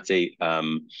Bupati.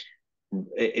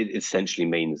 It essentially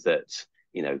means that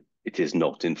it is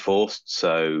not enforced.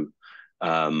 So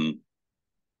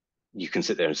you can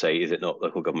sit there and say, is it not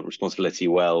local government responsibility?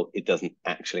 Well, it doesn't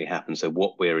actually happen. So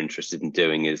what we're interested in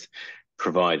doing is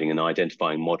providing and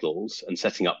identifying models and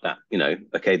setting up that,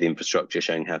 the infrastructure,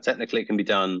 showing how technically it can be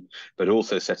done, but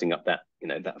also setting up that,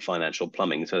 that financial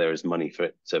plumbing. So there is money for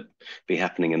it to be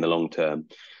happening in the long term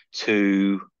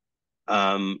to,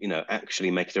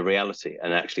 actually make it a reality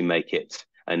and actually make it.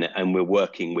 And we're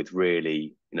working with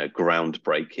really,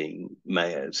 groundbreaking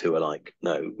mayors who are like,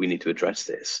 no, we need to address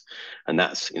this. And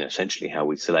that's, essentially how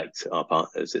we select our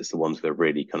partners. It's the ones who are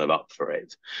really kind of up for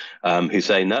it, who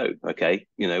say, no, okay,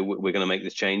 we're going to make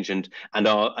this change and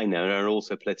are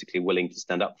also politically willing to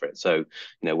stand up for it. So,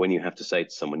 when you have to say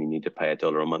to someone, you need to pay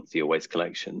 $1 a month for your waste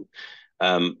collection,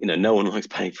 no one likes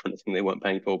paying for anything they weren't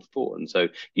paying for before. And so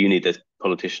you need the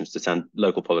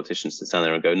local politicians to stand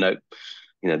there and go, no,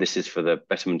 this is for the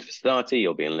betterment of society.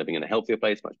 You'll be living in a healthier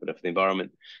place, much better for the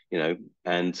environment,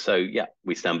 and so, yeah,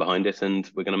 we stand behind it and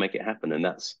we're going to make it happen. And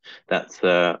that's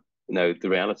the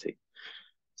reality.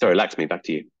 Sorry, Laxmi, back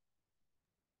to you.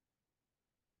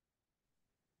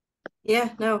 Yeah,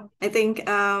 no, I think,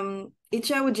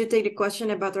 Icha, would you take the question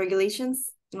about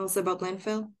regulations and also about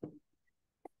landfill?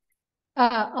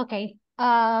 Okay.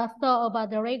 So about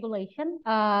the regulation,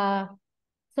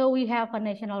 so we have a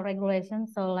national regulation,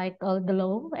 so like the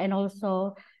law and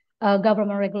also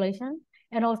government regulation.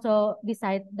 And also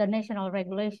beside the national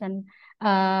regulation,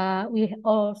 we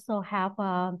also have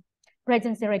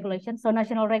Regency regulation. So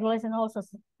national regulation also,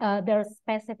 they're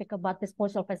specific about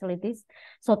disposal facilities.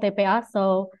 So TPA,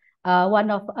 so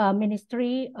one of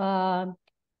ministry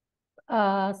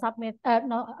submit,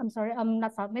 no, I'm sorry,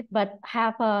 not submit, but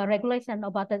have a regulation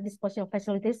about the disposal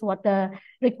facilities, what the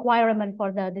requirement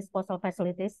for the disposal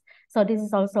facilities. So this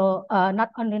is also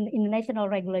not only in the national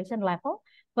regulation level,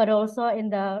 but also in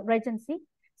the Regency.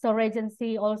 So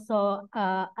Regency also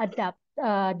adapt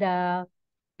the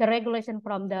regulation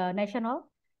from the national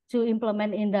to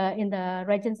implement in the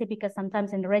Regency, because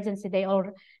sometimes in the Regency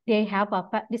they have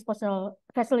a disposal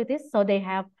facilities, so they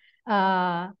have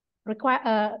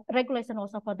require regulation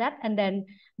also for that. And then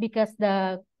because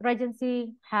the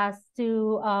Regency has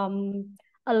to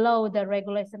allow the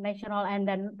regulation national and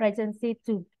then Regency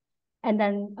to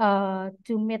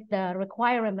meet the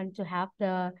requirement to have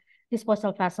the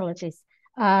disposal facilities.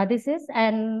 This is,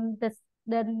 and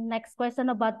the next question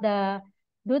about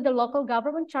do the local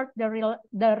government charge the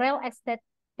real estate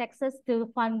taxes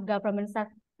to fund government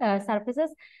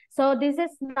services? So this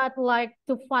is not like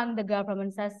to fund the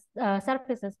government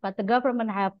services, but the government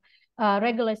have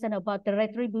regulation about the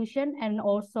retribution and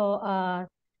also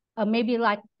maybe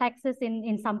like taxes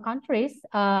in some countries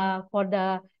for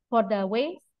the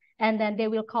waste, and then they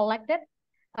will collect it,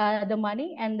 the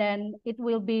money, and then it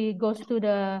will goes to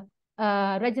the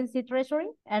Regency Treasury,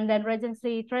 and then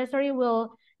Regency Treasury will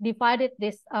divide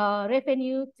this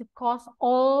revenue to cost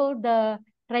all the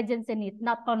Regency need,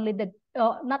 not only the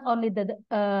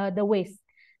waste.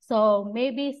 So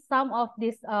maybe some of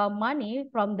this money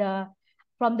from the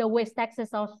waste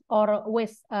taxes or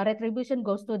waste retribution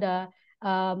goes to the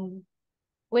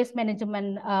waste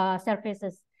management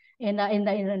services in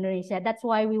Indonesia. That's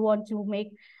why we want to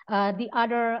make the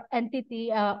other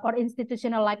entity or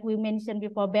institutional, like we mentioned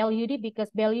before, BELUD,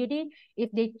 because BELUD, if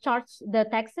they charge the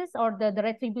taxes or the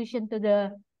retribution to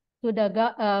the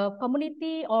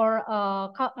community or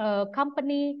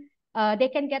company, they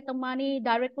can get the money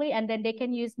directly, and then they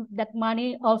can use that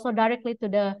money also directly to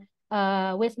the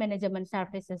waste management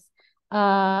services.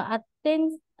 I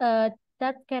think that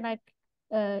can I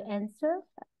answer.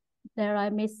 There I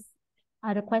miss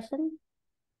other question.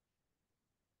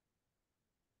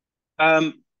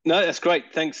 No, that's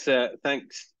great. Thanks,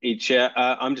 Icha.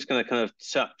 I'm just going to kind of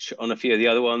touch on a few of the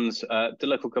other ones. The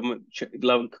local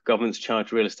governments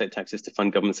charge real estate taxes to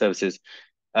fund government services.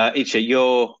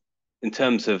 Icha, in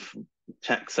terms of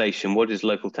taxation, what is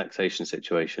local taxation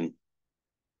situation?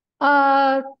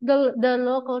 The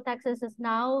local taxes is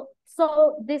now,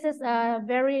 so this is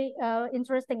very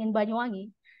interesting in Banyuwangi.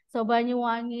 So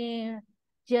Banyuwangi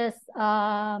just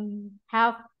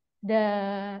have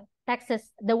the taxes,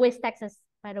 the waste taxes,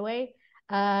 by the way.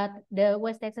 The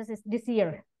waste taxes is this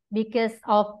year because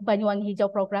of Banyuwangi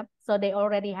Hijau program. So they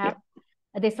already have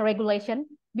this regulation.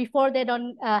 Before they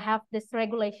don't have this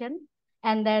regulation,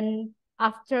 and then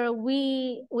after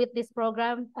with this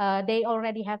program, they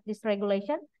already have this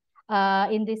regulation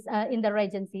in the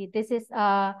regency. This is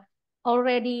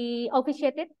already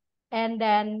officiated, and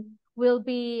then will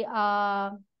be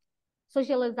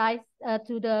socialized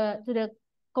to the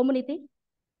community,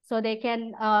 so they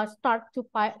can start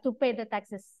to pay the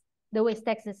taxes, the waste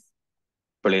taxes.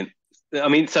 Brilliant. I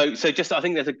mean, so just I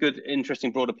think there's a good,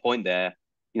 interesting, broader point there.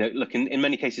 You know, look, in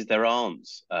many cases there aren't,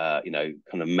 you know,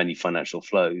 kind of many financial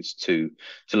flows to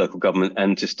local government,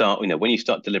 and to start, you know, when you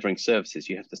start delivering services,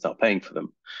 you have to start paying for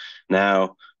them.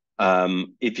 Now,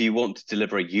 if you want to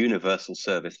deliver a universal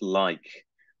service like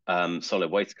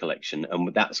solid waste collection,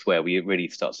 and that's where we really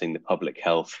start seeing the public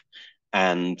health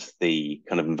and the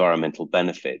kind of environmental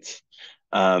benefits.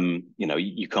 You know,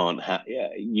 you can't have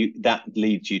that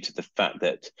leads you to the fact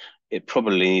that it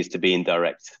probably needs to be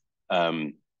indirect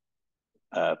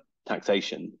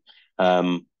taxation.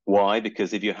 Why?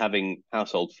 Because if you're having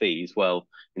household fees, well,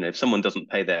 you know, if someone doesn't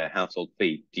pay their household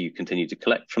fee, do you continue to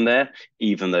collect from there,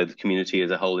 even though the community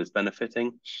as a whole is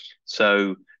benefiting?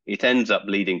 So it ends up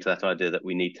leading to that idea that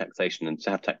we need taxation, and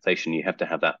to have taxation, you have to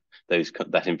have that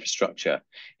infrastructure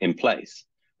in place.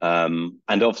 And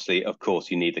obviously, of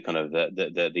course, you need the kind of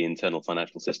the internal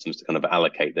financial systems to kind of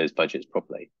allocate those budgets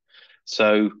properly.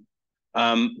 So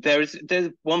there's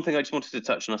one thing I just wanted to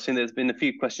touch on. I've seen there's been a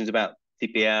few questions about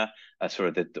TPR,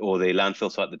 or the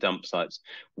landfill site, the dump sites.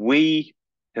 We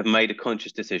have made a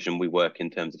conscious decision. We work in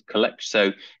terms of collection.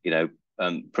 So, you know,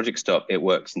 Project Stop, it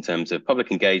works in terms of public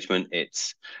engagement.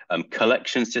 It's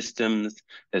collection systems.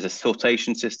 There's a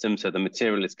sortation system. So the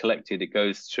material is collected. It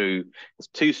goes through, there's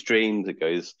two streams.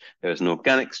 There's an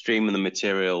organic stream, and the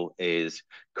material is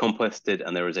composted,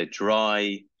 and there is a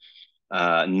dry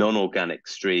non-organic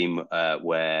stream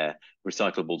where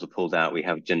recyclables are pulled out. We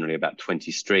have generally about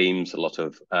 20 streams, a lot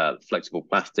of flexible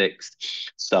plastics,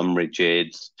 some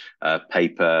rigids,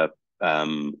 paper,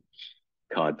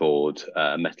 cardboard,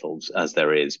 metals, as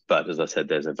there is. But as I said,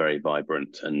 there's a very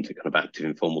vibrant and kind of active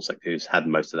informal sector who's had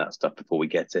most of that stuff before we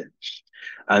get it.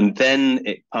 And then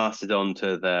it passes on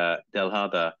to the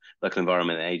Delhada Local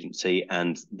Environment Agency,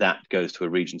 and that goes to a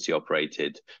Regency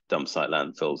operated dump site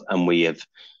landfills. And we have,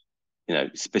 you know,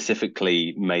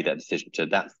 specifically made that decision to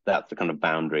that's the kind of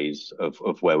boundaries of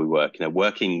where we work, you know,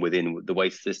 working within the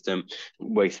waste system,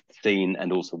 waste scene,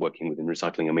 and also working within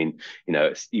recycling. I mean, you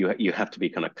know, you have to be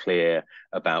kind of clear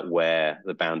about where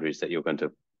the boundaries that you're going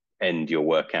to end your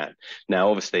work at. Now,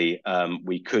 obviously,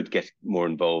 we could get more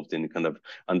involved in kind of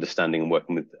understanding and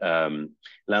working with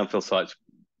landfill sites.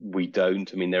 We don't.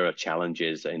 I mean, there are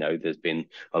challenges. You know, there's been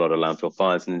a lot of landfill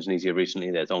fires in Indonesia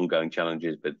recently. There's ongoing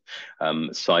challenges with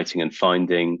siting and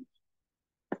finding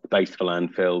space for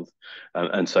landfills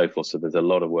and so forth. So there's a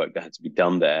lot of work that has to be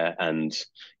done there, and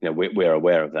you know, we're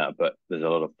aware of that. But there's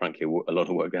frankly, a lot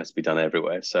of work that has to be done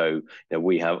everywhere. So you know,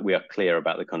 we are clear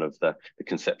about the kind of the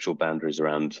conceptual boundaries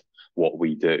around what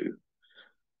we do.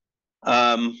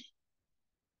 There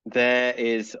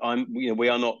is, you know, we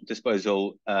are not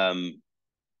disposal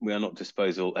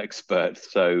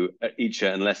experts. So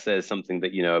Icha, unless there's something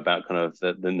that you know about kind of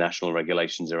the national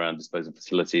regulations around disposal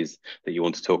facilities that you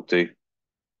want to talk to.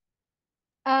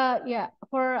 Yeah,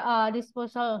 for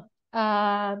disposal,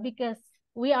 because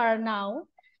we are now,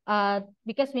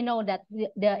 because we know that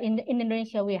in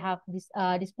Indonesia we have this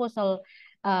disposal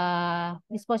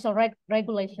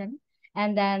regulation,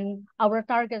 and then our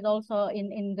target also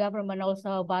in government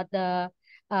also about the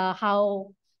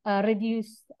how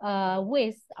reduce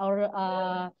waste or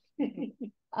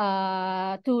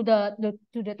to the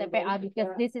TPA,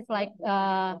 because this is like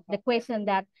the question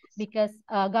that because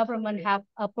government have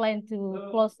a plan to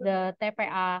close the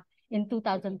TPA in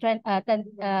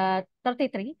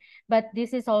 2033, but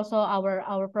this is also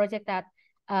our project that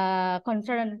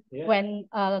concern when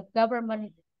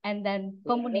government and then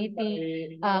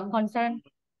community concern.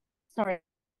 Sorry.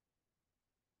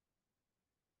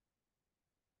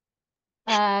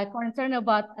 Concern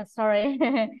about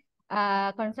concern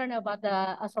about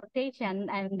the sortation,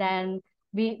 and then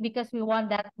because we want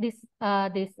that this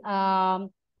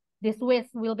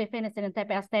waste will be finished in the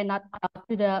TPA, stay not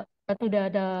to the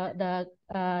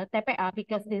TPA,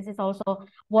 because this is also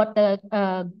what the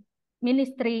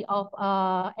Ministry of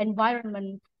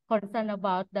Environment concern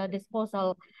about the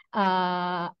disposal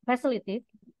facilities.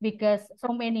 because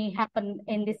so many happened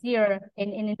in this year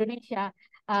in Indonesia.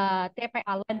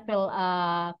 TPA landfill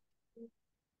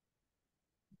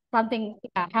something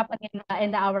happened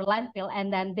in our landfill,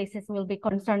 and then this will be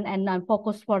concerned and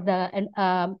focus for the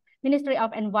Ministry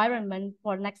of Environment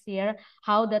for next year,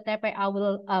 how the TPA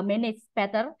will manage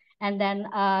better, and then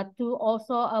to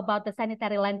also about the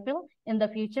sanitary landfill in the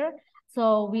future,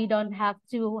 so we don't have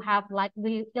to have like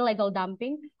the illegal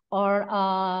dumping or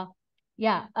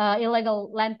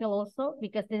illegal landfill also,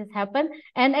 because this happened.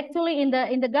 And actually in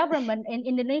the government in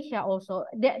Indonesia also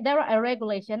there are a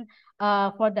regulation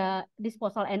for the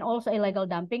disposal and also illegal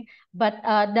dumping, but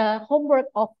the homework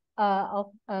of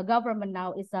government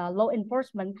now is law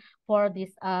enforcement for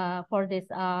this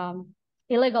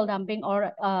illegal dumping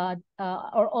or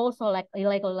also like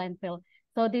illegal landfill.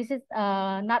 So this is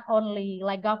not only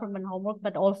like government homework,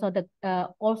 but also the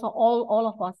also all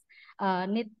of us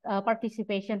need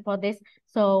participation for this.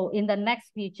 So in the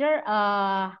next future,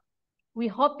 we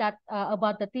hope that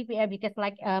about the TPA, because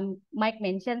like Mike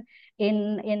mentioned,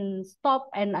 in stop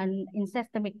and in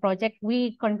systemic project,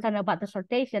 we concern about the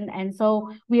sortation, and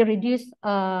so we reduce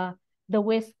the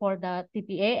waste for the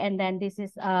TPA, and then this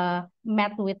is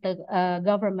met with the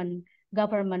government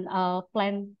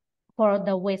plan for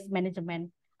the waste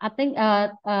management. I think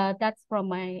that's from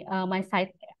my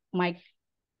side, Mike.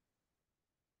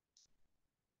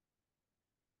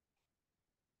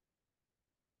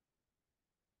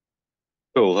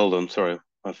 Cool. Hold on. Sorry,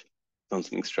 I've done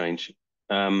something strange.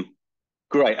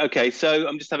 Great. Okay. So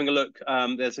I'm just having a look.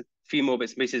 There's a few more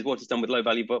bits and pieces. What is done with low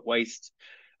value waste?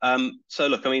 So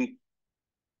look, I mean,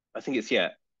 I think it's,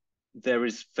 there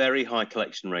is very high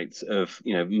collection rates of,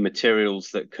 materials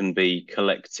that can be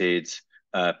collected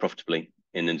profitably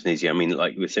in Indonesia. I mean,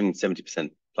 like we're seeing 70%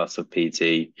 plus of PET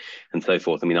and so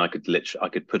forth. I mean, I could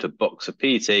put a box of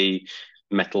PET,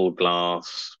 metal,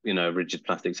 glass, rigid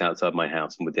plastics outside my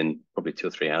house, and within probably 2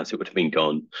 or 3 hours, it would have been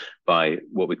gone by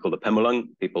what we call the pemulung.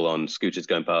 People on scooters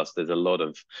going past. There's a lot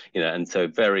of, and so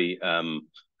very,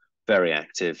 very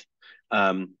active.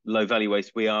 Low value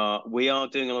waste. We are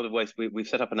doing a lot of waste. We've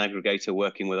set up an aggregator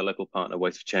working with a local partner,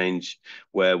 Waste for Change,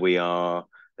 where we are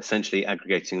essentially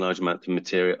aggregating large amounts of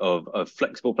material of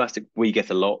flexible plastic. We get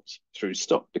a lot through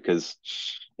stock because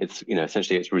it's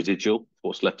essentially it's residual,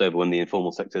 what's left over when the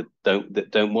informal sector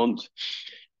don't want.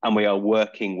 And we are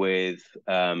working with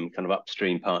kind of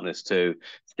upstream partners to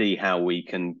see how we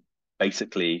can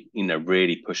basically,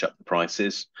 really push up the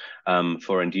prices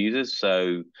for end users.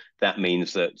 So that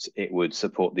means that it would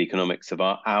support the economics of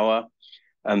our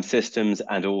systems.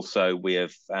 And also we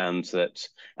have found that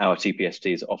our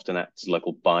TPSTs often act as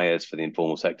local buyers for the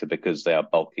informal sector because they are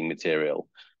bulking material.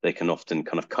 They can often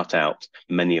kind of cut out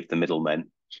many of the middlemen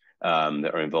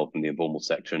that are involved in the informal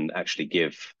sector and actually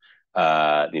give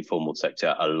the informal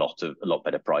sector a lot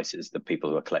better prices than people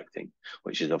who are collecting,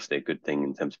 which is obviously a good thing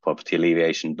in terms of poverty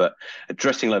alleviation. But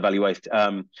addressing low value waste,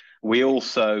 we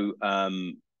also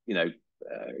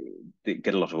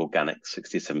get a lot of organic,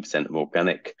 67% of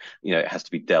organic. It has to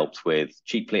be dealt with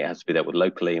cheaply, it has to be dealt with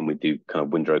locally, and we do kind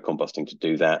of windrow composting to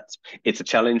do that. It's a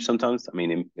challenge sometimes. I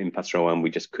mean, in SWM,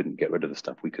 we just couldn't get rid of the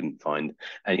stuff. We couldn't find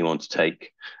anyone to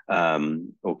take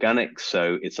organic.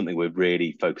 So it's something we're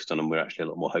really focused on, and we're actually a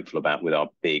lot more hopeful about with our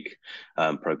big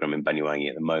program in Banyuwangi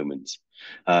at the moment.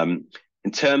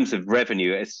 In terms of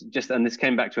revenue, it's just, and this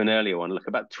came back to an earlier one, look,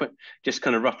 about just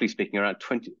kind of roughly speaking, around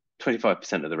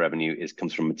 25% of the revenue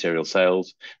comes from material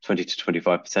sales, 20 to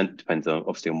 25%, depends on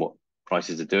obviously on what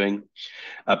prices are doing.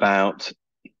 About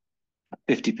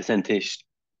 50%-ish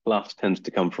plus tends to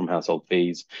come from household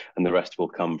fees, and the rest will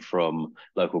come from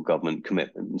local government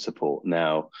commitment and support.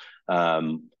 Now,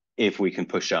 if we can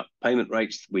push up payment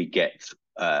rates, we get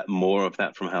more of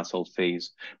that from household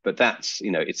fees. But that's,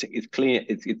 it's clear,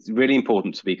 it's really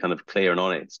important to be kind of clear and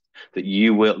honest that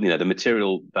you will, the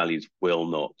material values will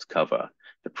not cover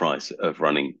the price of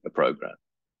running a program.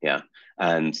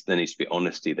 And there needs to be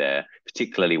honesty there,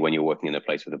 particularly when you're working in a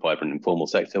place with a vibrant informal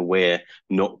sector. We're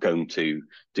not going to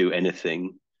do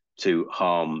anything to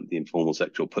harm the informal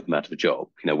sector or put them out of a job.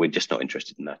 We're just not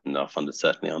interested in that, and our funders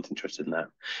certainly aren't interested in that.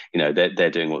 They're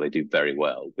doing what they do very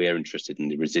well. We're interested in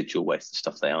the residual waste, the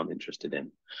stuff they aren't interested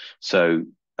in. So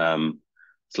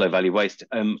it's low value waste.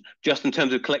 Just in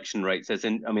terms of collection rates, I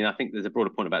think there's a broader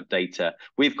point about data.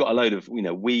 We've got a load of,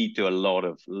 we do a lot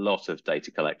of data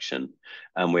collection,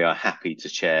 and we are happy to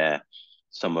share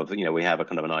some of, we have a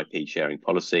kind of an IP sharing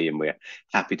policy, and we're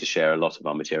happy to share a lot of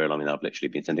our material. I mean, I've literally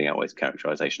been sending out waste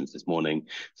characterizations this morning.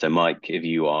 So Mike, if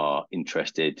you are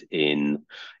interested in,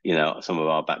 some of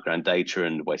our background data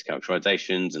and waste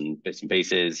characterizations and bits and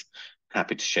pieces,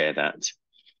 happy to share that.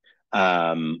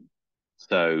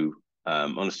 So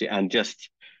honestly. And just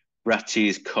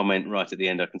Rati's comment right at the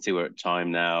end, I can see we're at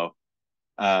time now.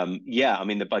 Yeah, I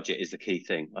mean, the budget is the key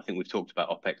thing. I think we've talked about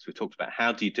OPEX. We've talked about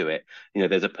how do you do it? You know,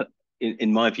 there's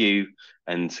in my view,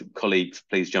 and colleagues,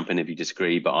 please jump in if you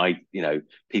disagree, but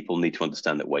people need to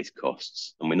understand that waste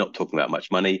costs. And we're not talking about much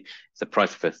money. It's the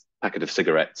price of a packet of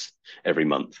cigarettes every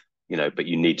month, but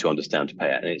you need to understand to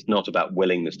pay it. And it's not about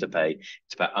willingness to pay.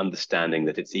 It's about understanding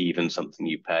that it's even something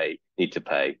you need to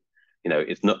pay.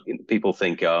 It's not, people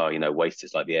think, waste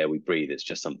is like the air we breathe. It's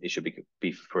just something, it should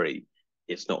be for free.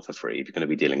 It's not for free if you're going to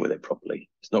be dealing with it properly.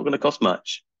 It's not going to cost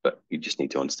much, but you just need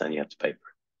to understand you have to pay for it.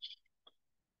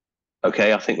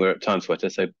 Okay, I think we're at time,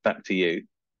 Sweta, so back to you.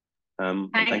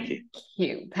 Thank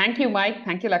you. Thank you, Mike.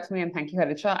 Thank you, Lakshmi, and thank you,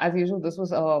 Haricha. As usual, this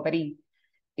was a very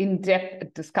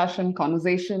in-depth discussion,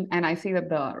 conversation, and I see that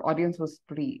the audience was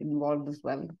pretty involved as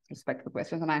well with respect to the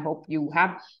questions, and I hope you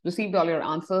have received all your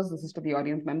answers. This is to the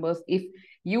audience members. If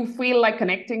you feel like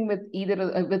connecting with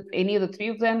with any of the three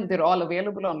of them, they're all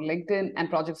available on LinkedIn, and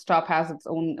Project Stop has its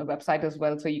own website as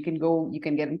well, so you can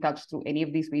get in touch through any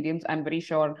of these mediums. I'm very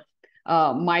sure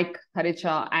Mike,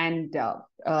 Haricha, and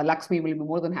Lakshmi will be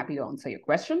more than happy to answer your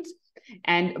questions.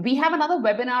 And we have another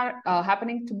webinar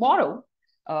happening tomorrow,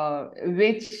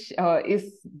 which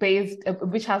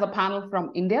has a panel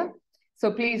from India.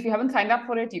 So please, if you haven't signed up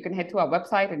for it, you can head to our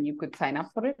website and you could sign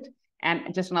up for it.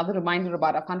 And just another reminder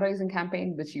about our fundraising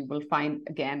campaign, which you will find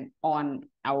again on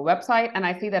our website. And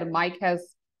I see that Mike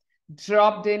has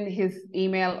dropped in his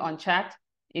email on chat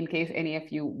in case any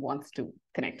of you wants to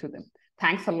connect with him.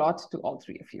 Thanks a lot to all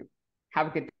three of you. Have a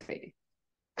good day.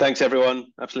 Thanks, everyone.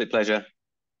 Absolute pleasure.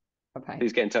 Bye-bye.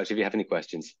 Please get in touch if you have any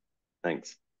questions.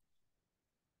 Thanks.